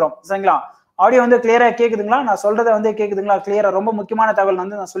வந்து எடுக்கிறோம் சரிங்களா. ஆடியோ வந்து கிளியரா கேக்குதுங்களா? நான் சொல்றதை வந்து கேக்குதுங்களா கிளியரா? ரொம்ப முக்கியமான தகவல்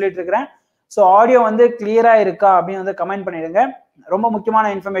வந்து நான் சொல்லிட்டு இருக்கிறேன். ஸோ ஆடியோ வந்து கிளியரா இருக்கா அப்படின்னு வந்து கமெண்ட் பண்ணிடுங்க. ரொம்ப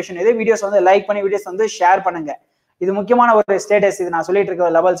முக்கியமான இன்ஃபர்மேஷன் இது. வீடியோஸ் வந்து லைக் பண்ணி வீடியோஸ் வந்து ஷேர் பண்ணுங்க. இது முக்கியமான ஒரு ஸ்டேட்டஸ். இது நான் சொல்லிட்டு இருக்கிற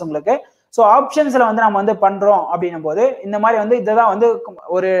லெவல்ஸ் உங்களுக்கு. ஸோ ஆப்ஷன்ஸ்ல வந்து நம்ம வந்து பண்றோம் அப்படின்னும் போது இந்த மாதிரி வந்து இதுதான் வந்து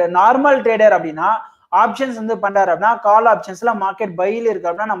ஒரு நார்மல் ட்ரேடர் அப்படின்னா ஆப்ஷன்ஸ் வந்து பண்றாரு அப்படின்னா கால் ஆப்ஷன்ஸ்ல மார்க்கெட் பைல இருக்கு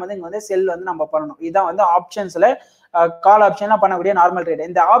அப்படின்னா நம்ம வந்து இங்க வந்து செல் வந்து நம்ம பண்ணணும். இதுதான் வந்து ஆப்ஷன்ஸ்ல கால் ஆப்ஷன்ல பண்ணக்கூடிய நார்மல் ட்ரேட்.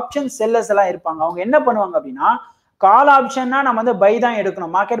 இந்த ஆப்ஷன் செல்லர்ஸ் எல்லாம் இருப்பாங்க. அவங்க என்ன பண்ணுவாங்க அப்படின்னா கால் ஆப்ஷன்னா நம்ம வந்து பை தான்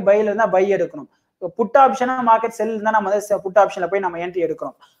எடுக்கணும். மார்க்கெட் பைல இருந்தா பை எடுக்கணும். புட் ஆப்ஷனா மார்க்கெட் செல் இருந்தா நம்ம வந்து புட் ஆப்ஷன்ல போய் நம்ம என்ட்ரி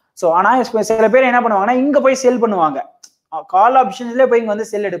எடுக்கணும். ஸோ ஆனா சில பேர் என்ன பண்ணுவாங்கன்னா இங்க போய் செல் பண்ணுவாங்க. கால் ஆப்ஷன்ஸ்ல போய் இங்க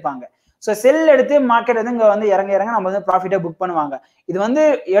வந்து செல் எடுப்பாங்க. ஸோ செல் எடுத்து மார்க்கெட் வந்து இங்க வந்து இறங்க நம்ம வந்து ப்ராஃபிட்டை புக் பண்ணுவாங்க. இது வந்து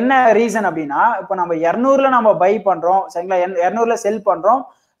என்ன ரீசன் அப்படின்னா இப்போ நம்ம 200ல நம்ம பை பண்றோம் சரிங்களா. 200ல செல் பண்றோம்.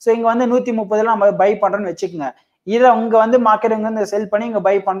 ஸோ இங்க வந்து 130ல நம்ம பை பண்றோம்னு வச்சுக்கோங்க. இதை உங்க வந்து மார்க்கெட் இங்க செல் பண்ணி இங்க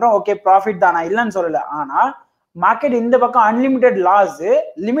பை பண்றோம். ஓகே ப்ராஃபிட் தான், நான் இல்லைன்னு சொல்லல. ஆனா மார்க்கெட் இந்த பக்கம் unlimited loss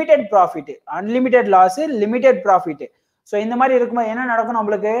limited profit, unlimited loss limited profit. So இந்த மாதிரி இருக்கும்போது என்ன நடக்கும்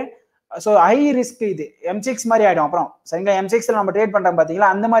நம்மளுக்கு ஸோ ஹை ரிஸ்க் இது M6 மாதிரி ஆயிடும் அப்புறம் சரிங்களா. M6ல நம்ம ட்ரேட் பண்றோம் பாத்தீங்களா,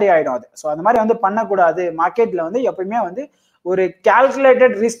 அந்த மாதிரி ஆயிடும் அது. ஸோ அந்த மாதிரி வந்து பண்ணக்கூடாது. மார்க்கெட்ல வந்து எப்பயுமே வந்து ஒரு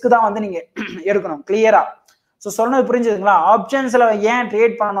கால்குலேட்டட் ரிஸ்க் தான் வந்து நீங்க எடுக்கணும் கிளியரா. ஸோ சொன்னது புரிஞ்சுதுங்களா. ஆப்ஷன்ஸ்ல ஏன்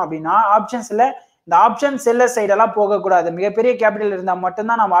ட்ரேட் பண்ணணும் அப்படின்னா, ஆப்ஷன்ஸ்ல இந்த ஆப்ஷன் செல்லர் சைடெல்லாம் போகக்கூடாது. மிகப்பெரிய கேபிட்டல் இருந்தா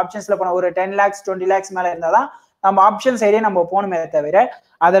மட்டும்தான் நம்ம ஆப்ஷன்ஸ்ல போனோம். ஒரு 10 lakhs 20 lakhs மேல இருந்தாதான் நம்ம ஆப்ஷன் சைடே நம்ம போகணுமே தவிர,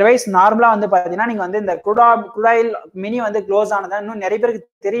 அதர்வைஸ் நார்மலா வந்து பாத்தீங்கன்னா நீங்க வந்து இந்த குடாயில் மினி வந்து க்ளோஸ் ஆனதா இன்னும் நிறைய பேருக்கு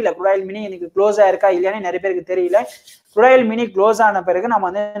தெரியல. குடாயில் மினி இன்னைக்கு க்ளோஸ் ஆயிருக்கா இல்லையான்னு நிறைய பேருக்கு தெரியல. குடாயில் மினி க்ளோஸ் ஆன பிறகு நம்ம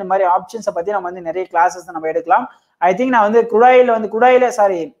வந்து இந்த மாதிரி ஆப்ஷன்ஸை பத்தி நம்ம வந்து நிறைய கிளாஸஸ் நம்ம எடுக்கலாம். ஐ திங்க் நான் வந்து குடாயில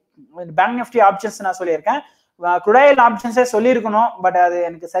சாரி பேங்க் நிஃப்டி ஆப்ஷன்ஸ் நான் சொல்லியிருக்கேன். குடாயில் ஆப்ஷன்ஸே சொல்லியிருக்கணும், பட் அது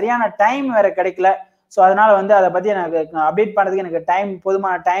எனக்கு சரியான டைம் வேற கிடைக்கல. ஸோ அதனால வந்து அதை பத்தி எனக்கு அப்டேட் பண்றதுக்கு எனக்கு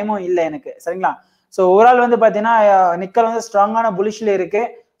போதுமான டைமும் இல்லை எனக்கு சரிங்களா. ஸோ ஓவரால் வந்து பாத்தீங்கன்னா நிக்கல் வந்து ஸ்ட்ராங்கான புலிஷ்ல இருக்கு.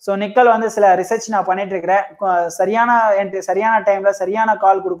 ஸோ நிக்கல் வந்து சில ரிசர்ச் நான் பண்ணிட்டு இருக்கிறேன். சரியான டைம்ல சரியான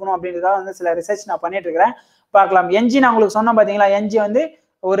கால் கொடுக்கணும் அப்படின்றதுக்காக வந்து சில ரிசர்ச் நான் பண்ணிட்டு இருக்கிறேன். பார்க்கலாம். என்ஜி நான் உங்களுக்கு சொன்னேன் பாத்தீங்களா, என்ஜி வந்து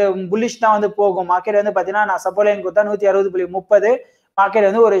ஒரு புலிஷ் தான் வந்து போகும். மார்க்கெட் வந்து பாத்தீங்கன்னா நான் சப்போர்ட் லைன் கொடுத்தா 160.30 மார்க்கெட்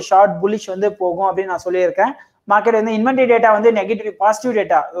வந்து ஒரு ஷார்ட் புலிஷ் வந்து போகும் அப்படின்னு நான் சொல்லியிருக்கேன். மார்க்கெட் வந்து இன்வென்டரி டேட்டா வந்து negative positive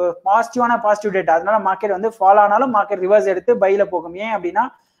data, positive data. அதனால மார்க்கெட் வந்து ஃபால் ஆனாலும் மார்க்கெட் ரிவர்ஸ் எடுத்து பைல போகும். ஏன் அப்படின்னா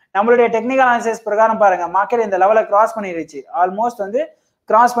நம்மளுடைய டெக்னிக்கல் அனாலிசிஸ் பிரகாரம் பாருங்க, மார்க்கெட் இந்த லெவலை கிராஸ் பண்ணிருச்சு. ஆல்மோஸ்ட் வந்து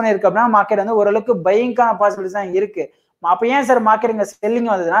கிராஸ் பண்ணிருக்கு அப்படின்னா மார்க்கெட் வந்து ஓரளவுக்கு பையிங்கான பாசிபிலிட்டிஸ் தான் இருக்கு. அப்ப ஏன் சார் மார்க்கெட் இங்க செல்லிங்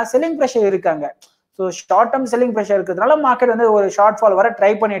வந்ததுன்னா செல்லிங் ப்ரெஷர் இருக்காங்க. So short term selling pressure இருக்கிறதுனால மார்க்கெட் வந்து ஒரு ஷார்ட் ஃபால் வர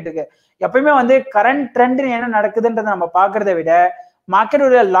ட்ரை பண்ணிட்டு இருக்கு. எப்பயுமே வந்து கரண்ட் ட்ரெண்ட் என்ன நடக்குதுன்றதை நம்ம பாக்குறதை விட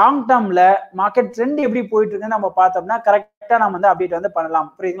மார்க்கெட்டோட லாங் டேர்ம்ல மார்க்கெட் ட்ரெண்ட் எப்படி போயிட்டு இருக்குன்னு நம்ம பார்த்தோம்னா கரெக்டா நம்ம வந்து அப்டேட் வந்து பண்ணலாம்.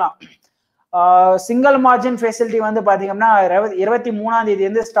 புரியுதுங்களா. சிங்கிள் மார்ஜின் ஃபெசிலிட்டி வந்து பாத்தீங்கன்னா 23ஆம் தேதி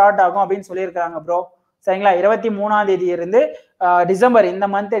இருந்து ஸ்டார்ட் ஆகும் அப்படின்னு சொல்லியிருக்காங்க ப்ரோ சரிங்களா. 23ஆம் தேதி இருந்து டிசம்பர், இந்த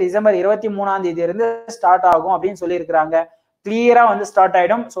மந்த் டிசம்பர் 23ஆம் தேதி இருந்து ஸ்டார்ட் ஆகும் அப்படின்னு சொல்லியிருக்காங்க. கிளியரா வந்து ஸ்டார்ட்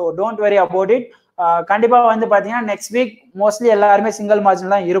ஆயிடும். So don't worry about it. கண்டிப்பா வந்து பாத்தீங்கன்னா நெக்ஸ்ட் வீக் மோஸ்ட்லி எல்லாருமே சிங்கிள்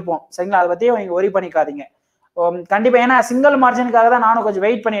மார்ஜின் தான் இருப்போம் சரிங்களா. அதை பத்தி நீங்க ஒரி பண்ணிக்காதீங்க கண்டிப்பா. ஏன்னா சிங்கிள் மார்ஜினுக்காக தான் நானும் கொஞ்சம்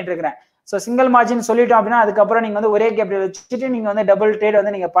வெயிட் பண்ணிட்டு இருக்கிறேன். ஸோ சிங்கிள் மார்ஜின் சொல்லிட்டோம் அப்படின்னா அதுக்கப்புறம் நீங்க வந்து ஒரே கேபிட்டல் வச்சுட்டு நீங்க வந்து டபுள் ட்ரேட்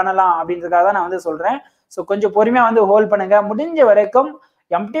வந்து நீங்க பண்ணலாம் அப்படின்றதுக்காக தான் நான் வந்து சொல்றேன். ஸோ கொஞ்சம் பொறுமையா வந்து ஹோல்ட் பண்ணுங்க. முடிஞ்ச வரைக்கும்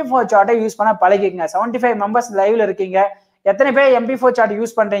MT4 சார்ட்டை யூஸ் பண்ண பழகிக்கங்க. 75 மெம்பர்ஸ் லைவ்ல இருக்கீங்க. எத்தனை பேர் MT4 சார்ட்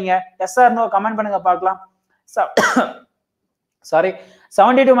யூஸ் பண்றீங்க? எஸ் ஆர் நோ கமெண்ட் பண்ணுங்க பார்க்கலாம். சாரி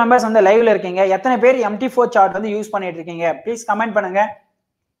 72 மெம்பர்ஸ் வந்து லைவ்ல இருக்கீங்க. எத்தனை பேர் MT4 சார்ட் வந்து யூஸ் பண்ணிட்டு இருக்கீங்க? ப்ளீஸ் கமெண்ட் பண்ணுங்க.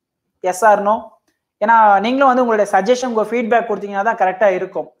 S R no. ஏன்னா நீங்களும் வந்து உங்களுடைய சஜஷன் உங்க ஃபீட்பேக் கொடுத்தீங்கன்னா தான் கரெக்டா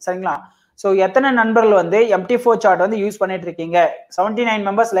இருக்கும் சரிங்களா. ஸோ எத்தனை நண்பர்கள் வந்து MT4 சார்ட் வந்து யூஸ் பண்ணிட்டு இருக்கீங்க? 79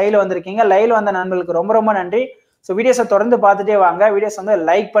 மெம்பர்ஸ் லைவ்ல வந்திருக்கீங்க. லைவ்ல வந்த நண்பர்களுக்கு ரொம்ப ரொம்ப நன்றி. ஸோ வீடியோஸை தொடர்ந்து பார்த்துட்டே வாங்க. வீடியோஸ் வந்து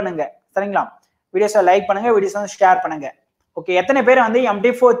லைக் பண்ணுங்க சரிங்களா. வீடியோஸை லைக் பண்ணுங்க, வீடியோஸ் வந்து ஷேர் பண்ணுங்க. ஓகே, எத்தனை பேர் வந்து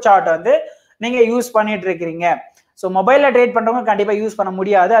MT4 சார்ட் வந்து நீங்க யூஸ் பண்ணிட்டு இருக்கிறீங்க? ஸோ மொபைல்ல ட்ரேட் பண்றவங்க கண்டிப்பா யூஸ் பண்ண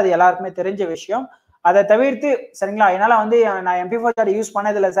முடியாது, அது எல்லாருக்குமே தெரிஞ்ச விஷயம். அதை தவிர்த்து சரிங்களா, என்னால வந்து நான் MT4 சார்ட் யூஸ்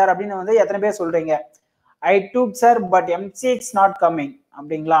பண்ணதில்லை சார் அப்படின்னு வந்து எத்தனை பேர் சொல்றீங்க? ஐ duke sir but M6 not coming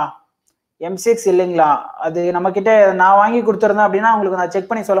அப்படிங்களா? M6 இல்லைங்களா? அது நம்ம கிட்ட நான் வாங்கி கொடுத்துருந்தேன் அப்படின்னா உங்களுக்கு நான் செக்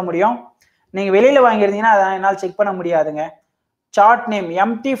பண்ணி சொல்ல முடியும். நீங்க வெளியில வாங்கியிருந்தீங்கன்னா அதை என்னால் செக் பண்ண முடியாதுங்க. Chart name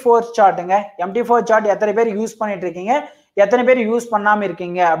MT4 சார்ட்டுங்க. MT4 chart எத்தனை பேர் யூஸ் பண்ணிட்டு இருக்கீங்க, எத்தனை பேர் யூஸ் பண்ணாம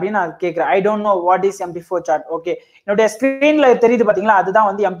இருக்கீங்க அப்படின்னு நான் கேட்கிறேன். I don't know what is MT4 chart. Okay, என்னுடைய ஸ்கிரீன்ல தெரியுது பாத்தீங்களா, அதுதான்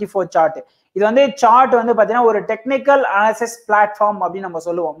வந்து MT4 சார்ட். இது வந்து சார்ட் வந்து பாத்தீங்கன்னா ஒரு டெக்னிக்கல் அனாலிசிஸ் பிளாட்ஃபார்ம் அப்படின்னு நம்ம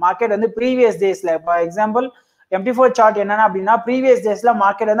சொல்லுவோம். மார்க்கெட் வந்து ப்ரீவியஸ் டேஸ்ல, ஃபார் எக்ஸாம்பிள் MT4 சார்ட் என்னன்னா அப்படின்னா ப்ரீவியஸ் டேஸ்ல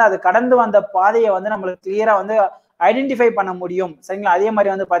மார்க்கெட் வந்து அது கடந்து வந்த பாதையை வந்து நம்மளுக்கு கிளியரா வந்து ஐடென்டிஃபை பண்ண முடியும் சரிங்களா. அதே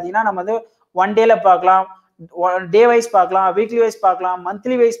மாதிரி வந்து பாத்தீங்கன்னா நம்ம வந்து ஒன் டேல பார்க்கலாம், டே வைஸ் பார்க்கலாம், வீக்லி வைஸ் பார்க்கலாம்,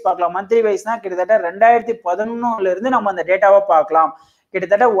 மந்த்லி வைஸ் பார்க்கலாம். மந்த்லி வைஸ்னா கிட்டத்தட்ட 2011 இருந்து நம்ம அந்த டேட்டாவை பார்க்கலாம்.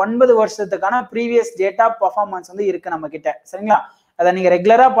 கிட்டத்தட்ட 9 வருஷத்துக்கான ப்ரீவியஸ் டேட்டா பர்ஃபார்மன்ஸ் வந்து இருக்கு நம்ம கிட்ட சரிங்களா. அதை நீங்க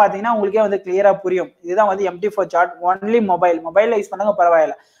ரெகுலரா பாத்தீங்கன்னா உங்களுக்கே வந்து கிளியரா புரியும். இதுதான் வந்து MT4 சார்ட். ஒன்லி மொபைல்ல யூஸ் பண்ணாங்க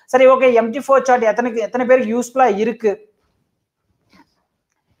பரவாயில்ல. சரி, ஓகே, MT4 சார்ட் எத்தனை பேருக்கு யூஸ்ஃபுல்லா இருக்கு?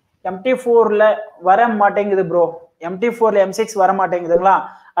 MT4ல வர மாட்டேங்குது ப்ரோ. MT4ல M6 வர மாட்டேங்குதுங்களா?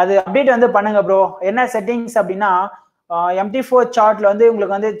 அது அப்டேட் வந்து பண்ணுங்க ப்ரோ. என்ன செட்டிங்ஸ் அப்படின்னா MT4 சார்ட்ல வந்து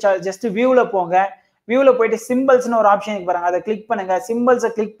உங்களுக்கு வந்து ஜஸ்ட் வியூல போங்க. வியூல போயிட்டு சிம்பிள்ஸ்னு ஒரு ஆப்ஷன் பாருங்க, அதை கிளிக் பண்ணுங்க.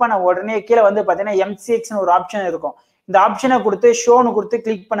 சிம்பிள்ஸை கிளிக் பண்ண உடனே கீழே வந்து பாத்தீங்கன்னா M6னு ஒரு ஆப்ஷன் இருக்கும். இந்த ஆப்ஷனை கொடுத்து ஷோனு கொடுத்து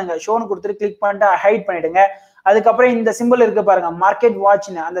கிளிக் பண்ணுங்க. ஷோனு கொடுத்துட்டு கிளிக் பண்ணிட்டு ஹைட் பண்ணிடுங்க. அதுக்கப்புறம் இந்த சிம்பிள் இருக்கு பாருங்க, மார்க்கெட்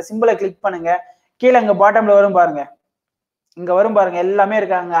வாட்ச்னு, அந்த சிம்பிளை கிளிக் பண்ணுங்க. கீழே இங்க பாட்டம்ல வரும் பாருங்க, இங்க வரும் பாருங்க, எல்லாமே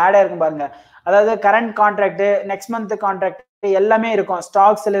இருக்காங்க, ஆடா இருக்கும் பாருங்க. அதாவது current contract, next month contract எல்லாமே இருக்கும்.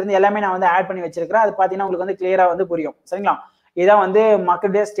 ஸ்டாக்ஸ்ல இருந்து எல்லாமே நான் வந்து ஆட் பண்ணி வச்சிருக்கிறேன். அது பாத்தீங்கன்னா உங்களுக்கு வந்து கிளியரா வந்து புரியும் சரிங்களா. இதான் வந்து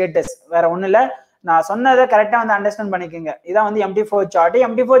மார்க்கெட் ஸ்டேட்டஸ், வேற ஒண்ணும் இல்ல. நான் சொன்னதை கரெக்டா வந்து அண்டர்ஸ்டாண்ட் பண்ணிக்கோங்க. இதான் வந்து MT4 சார்ட்.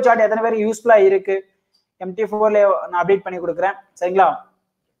 MT4 சார்ட் எத்தனை பேர் யூஸ்ஃபுல்லா இருக்கு? MT4ல நான் அப்டேட் பண்ணி கொடுக்குறேன் சரிங்களா.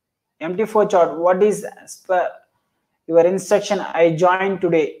 MT4 chart, what is your instruction? I joined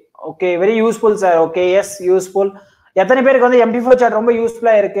today. Okay, very useful sir. Okay, yes, useful. எத்தனை பேருக்கு வந்து MT4 chart ரொம்ப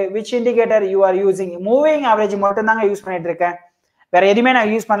யூஸ்ஃபுல்லா இருக்கு? Which indicator you are using? Moving average மட்டும் தாங்க யூஸ் பண்ணிட்டு இருக்கேன், வேற எதுவுமே நான்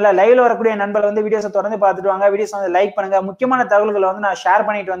யூஸ் பண்ணல. லைவ்ல வரக்கூடிய நண்பர்கள் வந்து வீடியோஸை தொடர்ந்து பார்த்துட்டு வாங்க, வீடியோஸ் வந்து லைக் பண்ணுங்க, முக்கியமான தகவல்களை வந்து நான் ஷேர்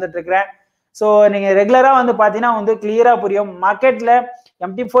பண்ணிட்டு வந்துட்டு இருக்கிறேன். ஸோ நீங்க ரெகுலரா வந்து பாத்தீங்கன்னா வந்து கிளியரா புரியும். மார்க்கெட்ல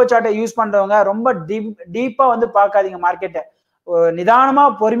MT4 சார்ட்டை யூஸ் பண்றவங்க ரொம்ப டீப்பா வந்து பார்க்காதீங்க மார்க்கெட்டை, நிதானமா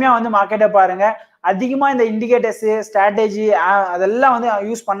பொறுமையா வந்து மார்க்கெட்டை பாருங்க. அதிகமா இந்த இண்டிகேட்டர்ஸ் ஸ்ட்ராட்டஜி அதெல்லாம் வந்து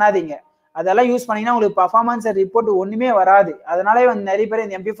யூஸ் பண்ணாதீங்க. அதெல்லாம் யூஸ் பண்ணீங்கன்னா உங்களுக்கு பர்ஃபார்மன்ஸ் ரிப்போர்ட் ஒண்ணுமே வராது. அதனாலே வந்து நிறைய பேர்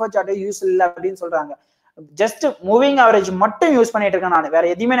இந்த MT4 சார்ட் யூஸ் இல்லை அப்படின்னு சொல்றாங்க. ஜஸ்ட் மூவிங் ஆவரேஜ் மட்டும் யூஸ் பண்ணிட்டு இருக்கேன் நான், வேற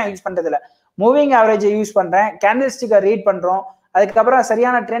எதுவுமே நான் யூஸ் பண்றது இல்லை. மூவிங் ஆவரேஜ் யூஸ் பண்றேன், கேண்டில்ஸ்டிக்கை ரீட் பண்றோம், அதுக்கப்புறம்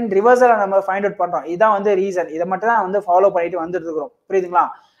சரியான ட்ரெண்ட் ரிவர்சலை நம்ம ஃபைண்ட் அவுட் பண்றோம். இதான் வந்து ரீசன். இதை மட்டும் தான் வந்து ஃபாலோ பண்ணிட்டு வந்துட்டு இருக்கிறோம். புரியுதுங்களா?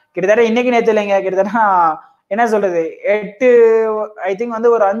 கிட்டத்தட்ட இன்னைக்கு நேற்று இல்லைங்க, கிட்டத்தட்ட என்ன சொல்றது 8 ஐ திங்க் வந்து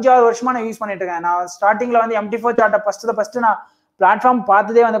ஒரு 5-6 வருஷமா நான் யூஸ் பண்ணிட்டு இருக்கேன். நான் ஸ்டார்டிங்ல வந்து MT4 சார்ட்டை ஃபர்ஸ்ட் நான் பிளாட்ஃபார்ம்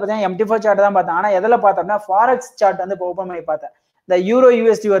பார்த்ததே வந்து பார்த்தீங்கன்னா MT4 சார்ட் தான் பார்த்தேன். ஆனால் எதில் பார்த்தோம்னா ஃபாரெக்ஸ் சார்ட் வந்து ஓப்பன் பண்ணி பார்த்தேன். இந்த யூரோ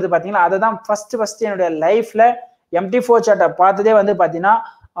USD வருது பார்த்தீங்களா, அதை தான் ஃபர்ஸ்ட் என்னுடைய லைஃப்ல MT4 சார்ட்டை பார்த்ததே வந்து பார்த்தீங்கன்னா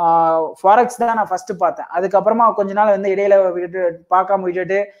ஃபாரெக்ஸ் தான் நான் ஃபர்ஸ்ட் பார்த்தேன். அதுக்கப்புறமா கொஞ்ச நாள் வந்து இடையில பார்க்காம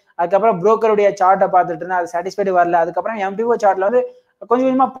விட்டுட்டு அதுக்கப்புறம் புரோக்கருடைய சார்ட்டை பார்த்துட்டு இருந்தேன், அது சாட்டிஸ்ஃபைடு வரல. அதுக்கப்புறம் MT4 சார்ட்ல வந்து கொஞ்சம்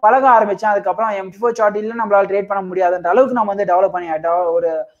கொஞ்சமா பழக ஆரம்பிச்சேன். அதுக்கப்புறம் MT4 சார்ட் இல்லை நம்மளால ட்ரேட் பண்ண முடியாதுன்ற அளவுக்கு நம்ம வந்து டெவலப் பண்ணி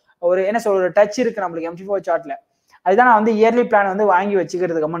ஒரு என்ன சொல்ற ஒரு டச் இருக்கு நம்மளுக்கு MT4 சார்ட்ல. அதுதான் நான் வந்து இயர்லி பிளான் வந்து வாங்கி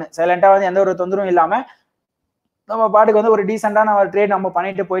வச்சுக்கிறது கம்முன்னு சைலண்டா, வந்து எந்த ஒரு தொந்தரவும் இல்லாம நம்ம பாட்டுக்கு வந்து ஒரு டீசென்டான ஒரு ட்ரேட் நம்ம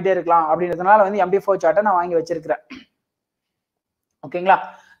பண்ணிட்டு போயிட்டே இருக்கலாம் அப்படின்றதுனால வந்து MT4 சார்ட்டை நான் வாங்கி வச்சிருக்கிறேன். ஓகேங்களா?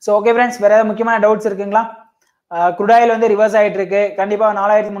 ஸோ ஓகே ஃப்ரெண்ட்ஸ், வேற ஏதாவது முக்கியமான டவுட்ஸ் இருக்குங்களா? குடாயில் வந்து ரிவர்ஸ் ஆகிட்டு இருக்கு. கண்டிப்பா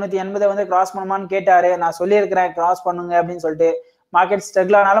 4380 வந்து கிராஸ் பண்ணுமான்னு கேட்டாரு. நான் சொல்லியிருக்கிறேன் கிராஸ் பண்ணுங்க அப்படின்னு சொல்லிட்டு. மார்க்கெட்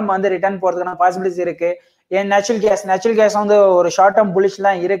ஸ்ட்ரகிள் ஆனாலும் வந்து ரிட்டர்ன் போறதுக்கான பாசிபிலிட்டிஸ் இருக்கு. ஏன் நேச்சுரல் கேஸ் வந்து ஒரு ஷார்ட் டேர்ம் புலிஷ்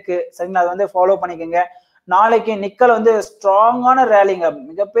தான் இருக்கு. சரிங்களா? அதை வந்து ஃபாலோ பண்ணிக்கோங்க. நாளைக்கு நிக்கல் வந்து ஸ்ட்ராங்கான ரேலிங்க,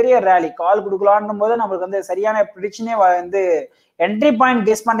 மிகப்பெரிய ரேலி. கால் கொடுக்கலான்னும் போது நம்மளுக்கு வந்து சரியான ப்ரிடிக்ஷனே வந்து என்ட்ரி பாயிண்ட்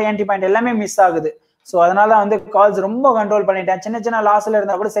கெஸ் பண்ற என்ட்ரி பாயிண்ட் எல்லாமே மிஸ் ஆகுது. ஸோ அதனால வந்து கால்ஸ் ரொம்ப கண்ட்ரோல் பண்ணிட்டேன். சின்ன லாஸ்ல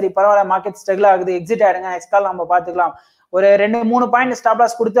இருந்தா கூட சரி பரவாயில்ல, மார்க்கெட் ஸ்ட்ரகிள் ஆகுது, எக்ஸிட் ஆயிடுங்க, நெக்ஸ்ட் கால் நம்ம பாத்துக்கலாம். ஒரு 2-3 பாயிண்ட் ஸ்டாப்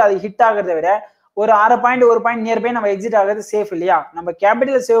லாஸ் கொடுத்து அது ஹிட் ஆகிறத விட ஒரு 6 பாயிண்ட் 1 பாயிண்ட் நியர் பை நம்ம எக்ஸிட் ஆகிறது சேஃப் இல்லையா? நம்ம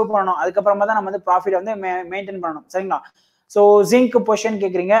கேபிட்டல் சேவ் பண்ணணும், அதுக்கப்புறமா தான் நம்ம வந்து ப்ராஃபிட் வந்து மெயின்டைன் பண்ணணும். சரிங்களா? ஸோ ஜிங்க் பொசிஷன்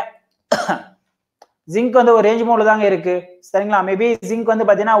கேட்குறீங்க. ஜிங்க் வந்து ஒரு ரேஞ்ச் மோட்ல தாங்க இருக்கு. சரிங்களா? மேபி ஜிங்க் வந்து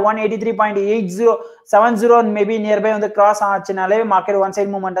பாத்தீங்கன்னா 183.8070 மேபி நியர்பை வந்து cross ஆச்சுனாலே market one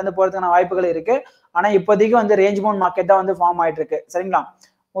side movement வந்து போறதுக்கான வாய்ப்புகள் இருக்கு. ஆனா இப்போதைக்கு வந்து ரேஞ்ச் மோட் மார்க்கெட் தான் வந்து ஃபார்ம் ஆயிட்டு இருக்கு. சரிங்களா?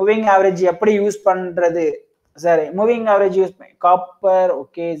 மூவிங் ஆவரேஜ் எப்படி யூஸ் பண்றது? சரி, moving average use copper.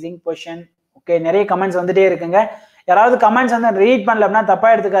 Okay, zinc position. Okay, நிறைய கமெண்ட்ஸ் வந்துட்டே இருக்குங்க. யாராவது கமெண்ட்ஸ் வந்து ரீட் பண்ணல அப்படின்னா தப்பா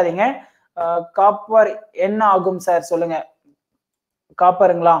எடுத்துக்காதீங்க. காப்பர் என்ன ஆகும் சார் சொல்லுங்க.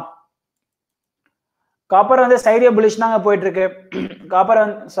 காப்பருங்களா? காப்பர் வந்து சைடியா புலிஷ் தாங்க போயிட்டு இருக்கு. காப்பர்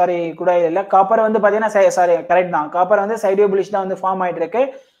வந்து சாரி கூட இல்ல, காப்பர் வந்து பாத்தீங்கன்னா சாரி கரெக்ட் தான், காப்பர் வந்து சைடியா புலிஷ் தான் வந்து ஃபார்ம் ஆயிட்டு இருக்கு.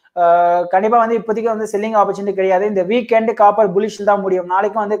 கண்டிப்பா வந்து இப்போதைக்கு வந்து செல்லிங் ஆப்பர்ச்சுனிட்டி கிடையாது. இந்த வீக்கெண்ட் காப்பர் புலிஷ்ல தான் முடியும்.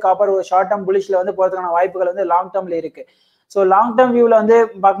 நாளைக்கும் வந்து காப்பர் ஒரு ஷார்ட் டேர்ம் புலிஷ்ல வந்து போறதுக்கான வாய்ப்புகள் வந்து லாங் டேர்ம்ல இருக்கு. ஸோ லாங் டேர்ம் வியூல வந்து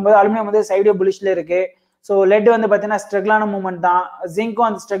பார்க்கும்போது அலுமினியம் வந்து சைடியா புலிஷ்ல இருக்கு. ஸோ லெட் வந்து பாத்தீங்கன்னா ஸ்ட்ரகிளான மூவ்மெண்ட் தான், ஜிங்க்கும்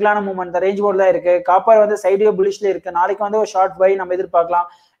வந்து ஸ்ட்ரகிளான மூவ்மெண்ட் தான், ரேஞ்ச் போர்டு தான் இருக்கு. காப்பர் வந்து சைடியா புலிஷ்ல இருக்கு. நாளைக்கு வந்து ஒரு ஷார்ட் பை நம்ம எதிர்பார்க்கலாம்.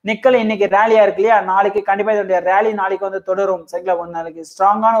 நிக்கல் இன்னைக்கு ரேலியா இருக்கு இல்லையா, நாளைக்கு கண்டிப்பா இதனுடைய ரேலி நாளைக்கு வந்து தொடரும். சரிங்களா? ஒரு நாளைக்கு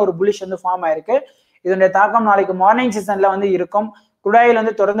ஸ்ட்ராங்கான ஒரு புலிஷ் வந்து ஃபார்ம் ஆயிருக்கு. இதனுடைய தாக்கம் நாளைக்கு மார்னிங் சீசன்ல வந்து இருக்கும். குடாயில்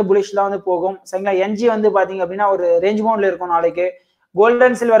வந்து தொடர்ந்து புலிஷ் தான் வந்து போகும். சரிங்களா? என்ஜி வந்து பாத்தீங்க அப்படின்னா ஒரு ரேஞ்ச் மோட்ல இருக்கும் நாளைக்கு. கோல்ட்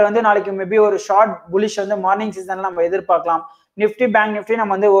அண்ட் சில்வர் வந்து நாளைக்கு மேபி ஒரு ஷார்ட் புலிஷ் வந்து மார்னிங் சீசன்ல நம்ம எதிர்பார்க்கலாம். நிப்டி பேங்க் நிப்டி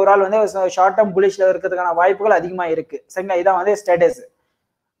நம்ம வந்து ஓவரால் வந்து ஷார்ட் டேர்ம் புலிஷ்ல இருக்கிறதுக்கான வாய்ப்புகள் அதிகமா இருக்கு. சரிங்களா? இதான் வந்து ஸ்டேட்டஸ்.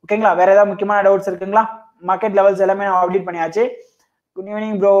 ஓகேங்களா? வேற ஏதாவது முக்கியமான டவுட்ஸ் இருக்குங்களா? மார்க்கெட் லெவல்ஸ் எல்லாமே நான் அப்டேட் பண்ணியாச்சு. Good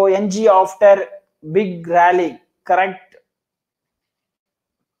evening bro. NG after big rally, correct?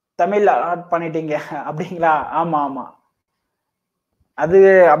 தமிழ்ல ஆட் பண்ணிட்டீங்க அப்படிங்களா? ஆமா, அது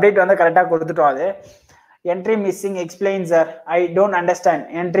அப்டேட் வந்து கரெக்டா கொடுத்துட்டோம். அது entry missing explain sir, I don't understand.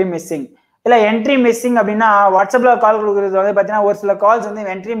 Entry missing இல்ல, என்ட்ரி மிஸ்ஸிங் அப்படின்னா வாட்ஸ்அப்ல கால் கொடுக்குறது வந்து பாத்தீங்கன்னா ஒரு சில கால்ஸ் வந்து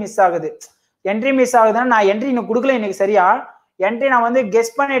என்ட்ரி மிஸ் ஆகுது. என்ட்ரி மிஸ் ஆகுதுன்னா நான் என்ட்ரி இன்னும் கொடுக்கல இன்னைக்கு சரியா. என்ட்ரி நான் வந்து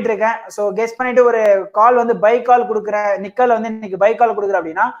கெஸ் பண்ணிட்டு இருக்கேன். ஸோ கெஸ் பண்ணிட்டு ஒரு கால் வந்து பை கால் கொடுக்குறேன், நிக்கல் வந்து இன்னைக்கு பை கால் கொடுக்குறேன்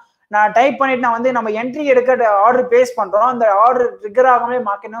அப்படின்னா நான் டைப் பண்ணிட்டு நான் வந்து நம்ம என்ட்ரி எடுக்க ஆர்டர் பேஸ் பண்றோம். அந்த ஆர்டர் ட்ரிகர் ஆகாமலே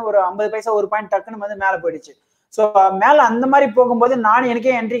மார்க்கெட் ஒரு 50 பைசா 1 பாயிண்ட் டக்குன்னு வந்து மேல போயிடுச்சு. ஸோ மேல அந்த மாதிரி போகும்போது நான்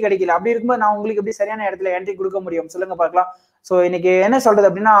எனக்கே என்ட்ரி கிடைக்கல. அப்படி இருக்கும்போது நான் உங்களுக்கு எப்படி சரியான இடத்துல என்ட்ரி கொடுக்க முடியும் சொல்லுங்க பார்க்கலாம். ஸோ இன்னைக்கு என்ன சொல்றது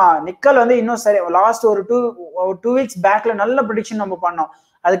அப்படின்னா நிக்கல் வந்து இன்னும் சரி லாஸ்ட் ஒரு 2 வீக்ஸ் பேக்ல நல்ல ப்ரெடிக்ஷன் நம்ம பண்ணோம்.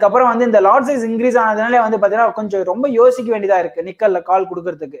 அதுக்கப்புறம் வந்து இந்த லாட் சைஸ் இன்க்ரீஸ் ஆனதுனால வந்து பாத்தீங்கன்னா கொஞ்சம் ரொம்ப யோசிக்க வேண்டியதா இருக்கு நிக்கல்ல கால்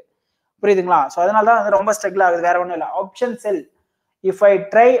கொடுக்கறதுக்கு. புரியுதுங்களா? ஸோ அதனால தான் வந்து ரொம்ப ஸ்ட்ரகிள் ஆகுது, வேற ஒன்றும் இல்லை. Option sell if I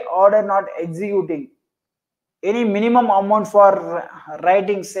try order not executing any minimum amount for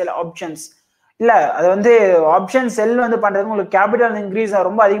writing sell options. இல்ல அது வந்து ஆப்ஷன் செல் வந்து பண்றதுக்கு உங்களுக்கு கேபிட்டல் இன்க்ரீஸ்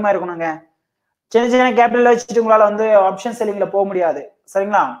ரொம்ப அதிகமா இருக்கணுங்க. சின்ன சின்ன கேபிட்டல் வச்சுட்டு உங்களால வந்து ஆப்ஷன் செல்லிங்ல போக முடியாது.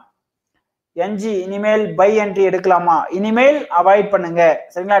 சரிங்களா? என்ஜி இனிமேல் பை என்ட்ரி எடுக்கலாமா? இனிமேல் அவாய்ட் பண்ணுங்க.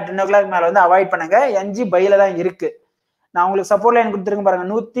 சரிங்களா? 10 o'clock மேல வந்து அவாய்ட் பண்ணுங்க. என்ஜி பைல தான் இருக்கு. நான் உங்களுக்கு சப்போர்ட் லைன் கொடுத்துருக்கேன் பாருங்க.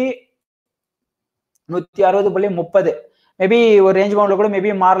 160.30 மேபி ஒரு ரேஞ்ச் பவுண்ட்ல கூட மேபி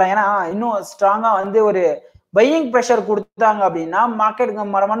மாறலாம். ஏன்னா இன்னும் ஸ்ட்ராங்கா வந்து ஒரு பையிங் ப்ரெஷர் கொடுத்தாங்க அப்படின்னா மார்க்கெட்டுக்கு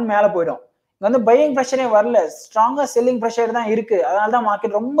மரமன் மேல போயிடும். இங்க வந்து பையிங் ப்ரெஷரே வரல, ஸ்ட்ராங்கா செல்லிங் ப்ரெஷர் தான் இருக்கு. அதனால தான்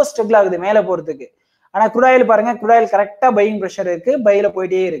மார்க்கெட் ரொம்ப ஸ்ட்ரகிள் ஆகுது மேல போறதுக்கு. ஆனா குடாயில் பாருங்க, குடாயில் கரெக்டா பையிங் ப்ரெஷர் இருக்கு, பையில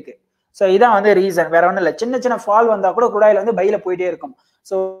போயிட்டே இருக்கு. ஸோ இதான் வந்து ரீசன், வேற ஒன்றும் இல்லை. சின்ன சின்ன ஃபால் வந்தா கூட குடாயில் வந்து பையில போயிட்டே இருக்கும்.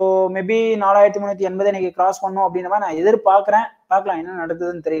 ஸோ மேபி 4380 இன்னைக்கு கிராஸ் பண்ணும் அப்படின்ற மாதிரி நான் எதிர்பார்க்கிறேன். பார்க்கலாம் என்ன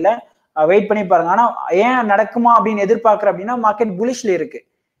நடக்குதுன்னு தெரியல, வெயிட் பண்ணி பாருங்க. ஆனா ஏன் நடக்குமா அப்படின்னு எதிர்பார்க்குறேன் அப்படின்னா மார்க்கெட் புலிஷ்ல இருக்கு.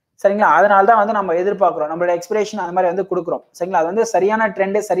 சரிங்களா? அதனால தான் வந்து நம்ம எதிர்பார்க்கிறோம், நம்மளோட எக்ஸ்பிரேஷன் அந்த மாதிரி வந்து கொடுக்குறோம். சரிங்களா? அது வந்து சரியான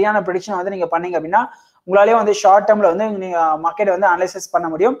ட்ரெண்ட், சரியான ப்ரெடிக்ஷன் வந்து நீங்க பண்ணீங்க அப்படின்னா உங்களாலேயே வந்து ஷார்ட் டேர்ம்ல வந்து நீங்க மார்க்கெட் வந்து அனலைசிஸ் பண்ண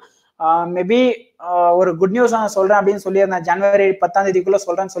முடியும். மேபி ஒரு குட் நியூஸ் நான் சொல்றேன் அப்படின்னு சொல்லியிருந்தேன், ஜனவரி 10ஆம் தேதிக்குள்ள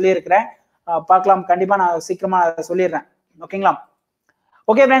சொல்றேன்னு சொல்லியிருக்கிறேன். பார்க்கலாம், கண்டிப்பா நான் சீக்கிரமா சொல்லிடுறேன். ஓகேங்களா?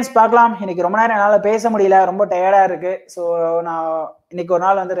 ஓகே ஃப்ரெண்ட்ஸ், பார்க்கலாம். இன்னைக்கு ரொம்ப நேரம் என்னால் பேச முடியல, ரொம்ப டயர்டா இருக்கு. ஸோ நான் இன்னைக்கு ஒரு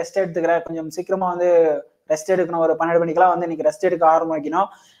நாள் வந்து ரெஸ்ட் எடுத்துக்கிறேன். கொஞ்சம் சீக்கிரமா வந்து ரெஸ்ட் எடுக்கணும். ஒரு 12 மணிக்கெல்லாம் வந்து இன்னைக்கு ரெஸ்ட் எடுக்க ஆரம்பிக்கணும்.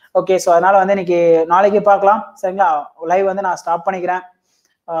 ஓகே, ஸோ அதனால வந்து இன்னைக்கு நாளைக்கு பார்க்கலாம். சரிங்களா? லைவ் வந்து நான் ஸ்டாப் பண்ணிக்கிறேன்.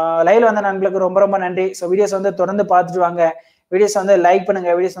 லைவ்ல வந்து நண்பர்களுக்கு ரொம்ப ரொம்ப நன்றி. ஸோ வீடியோஸ் வந்து தொடர்ந்து பார்த்துட்டு வாங்க. வீடியோஸ் வந்து லைக் பண்ணுங்க,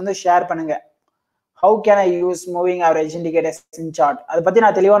 வீடியோஸ் வந்து ஷேர் பண்ணுங்க. How can I use moving average indicators in chart, அதை பத்தி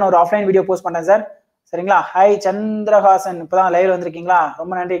நான் தெளிவான ஒரு ஆஃப்லைன் வீடியோ போஸ்ட் பண்றேன் சார். சரிங்களா? ஹாய் சந்திரஹாசன், இப்பதான் லைவ்ல வந்திருக்கீங்களா?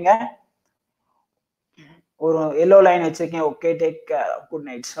 ரொம்ப நன்றிங்க. ஒரு எல்லோ லைன் வச்சிருக்கேன். Okay, take care, good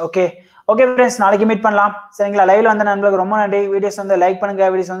night. Okay okay friends, நாளைக்கு மீட் பண்ணலாம். சரிங்களா? லைவ்ல வந்து நண்பர்களுக்கு ரொம்ப நன்றி. வீடியோஸ் வந்து லைக் பண்ணுங்க,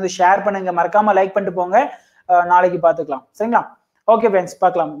 வீடியோஸ் வந்து ஷேர் பண்ணுங்க, மறக்காம லைக் பண்ணிட்டு போங்க. நாளைக்கு பார்த்துக்கலாம். சரிங்களா? ஓகே ஃப்ரெண்ட்ஸ்,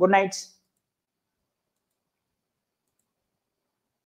 பார்க்கலாம். Good night.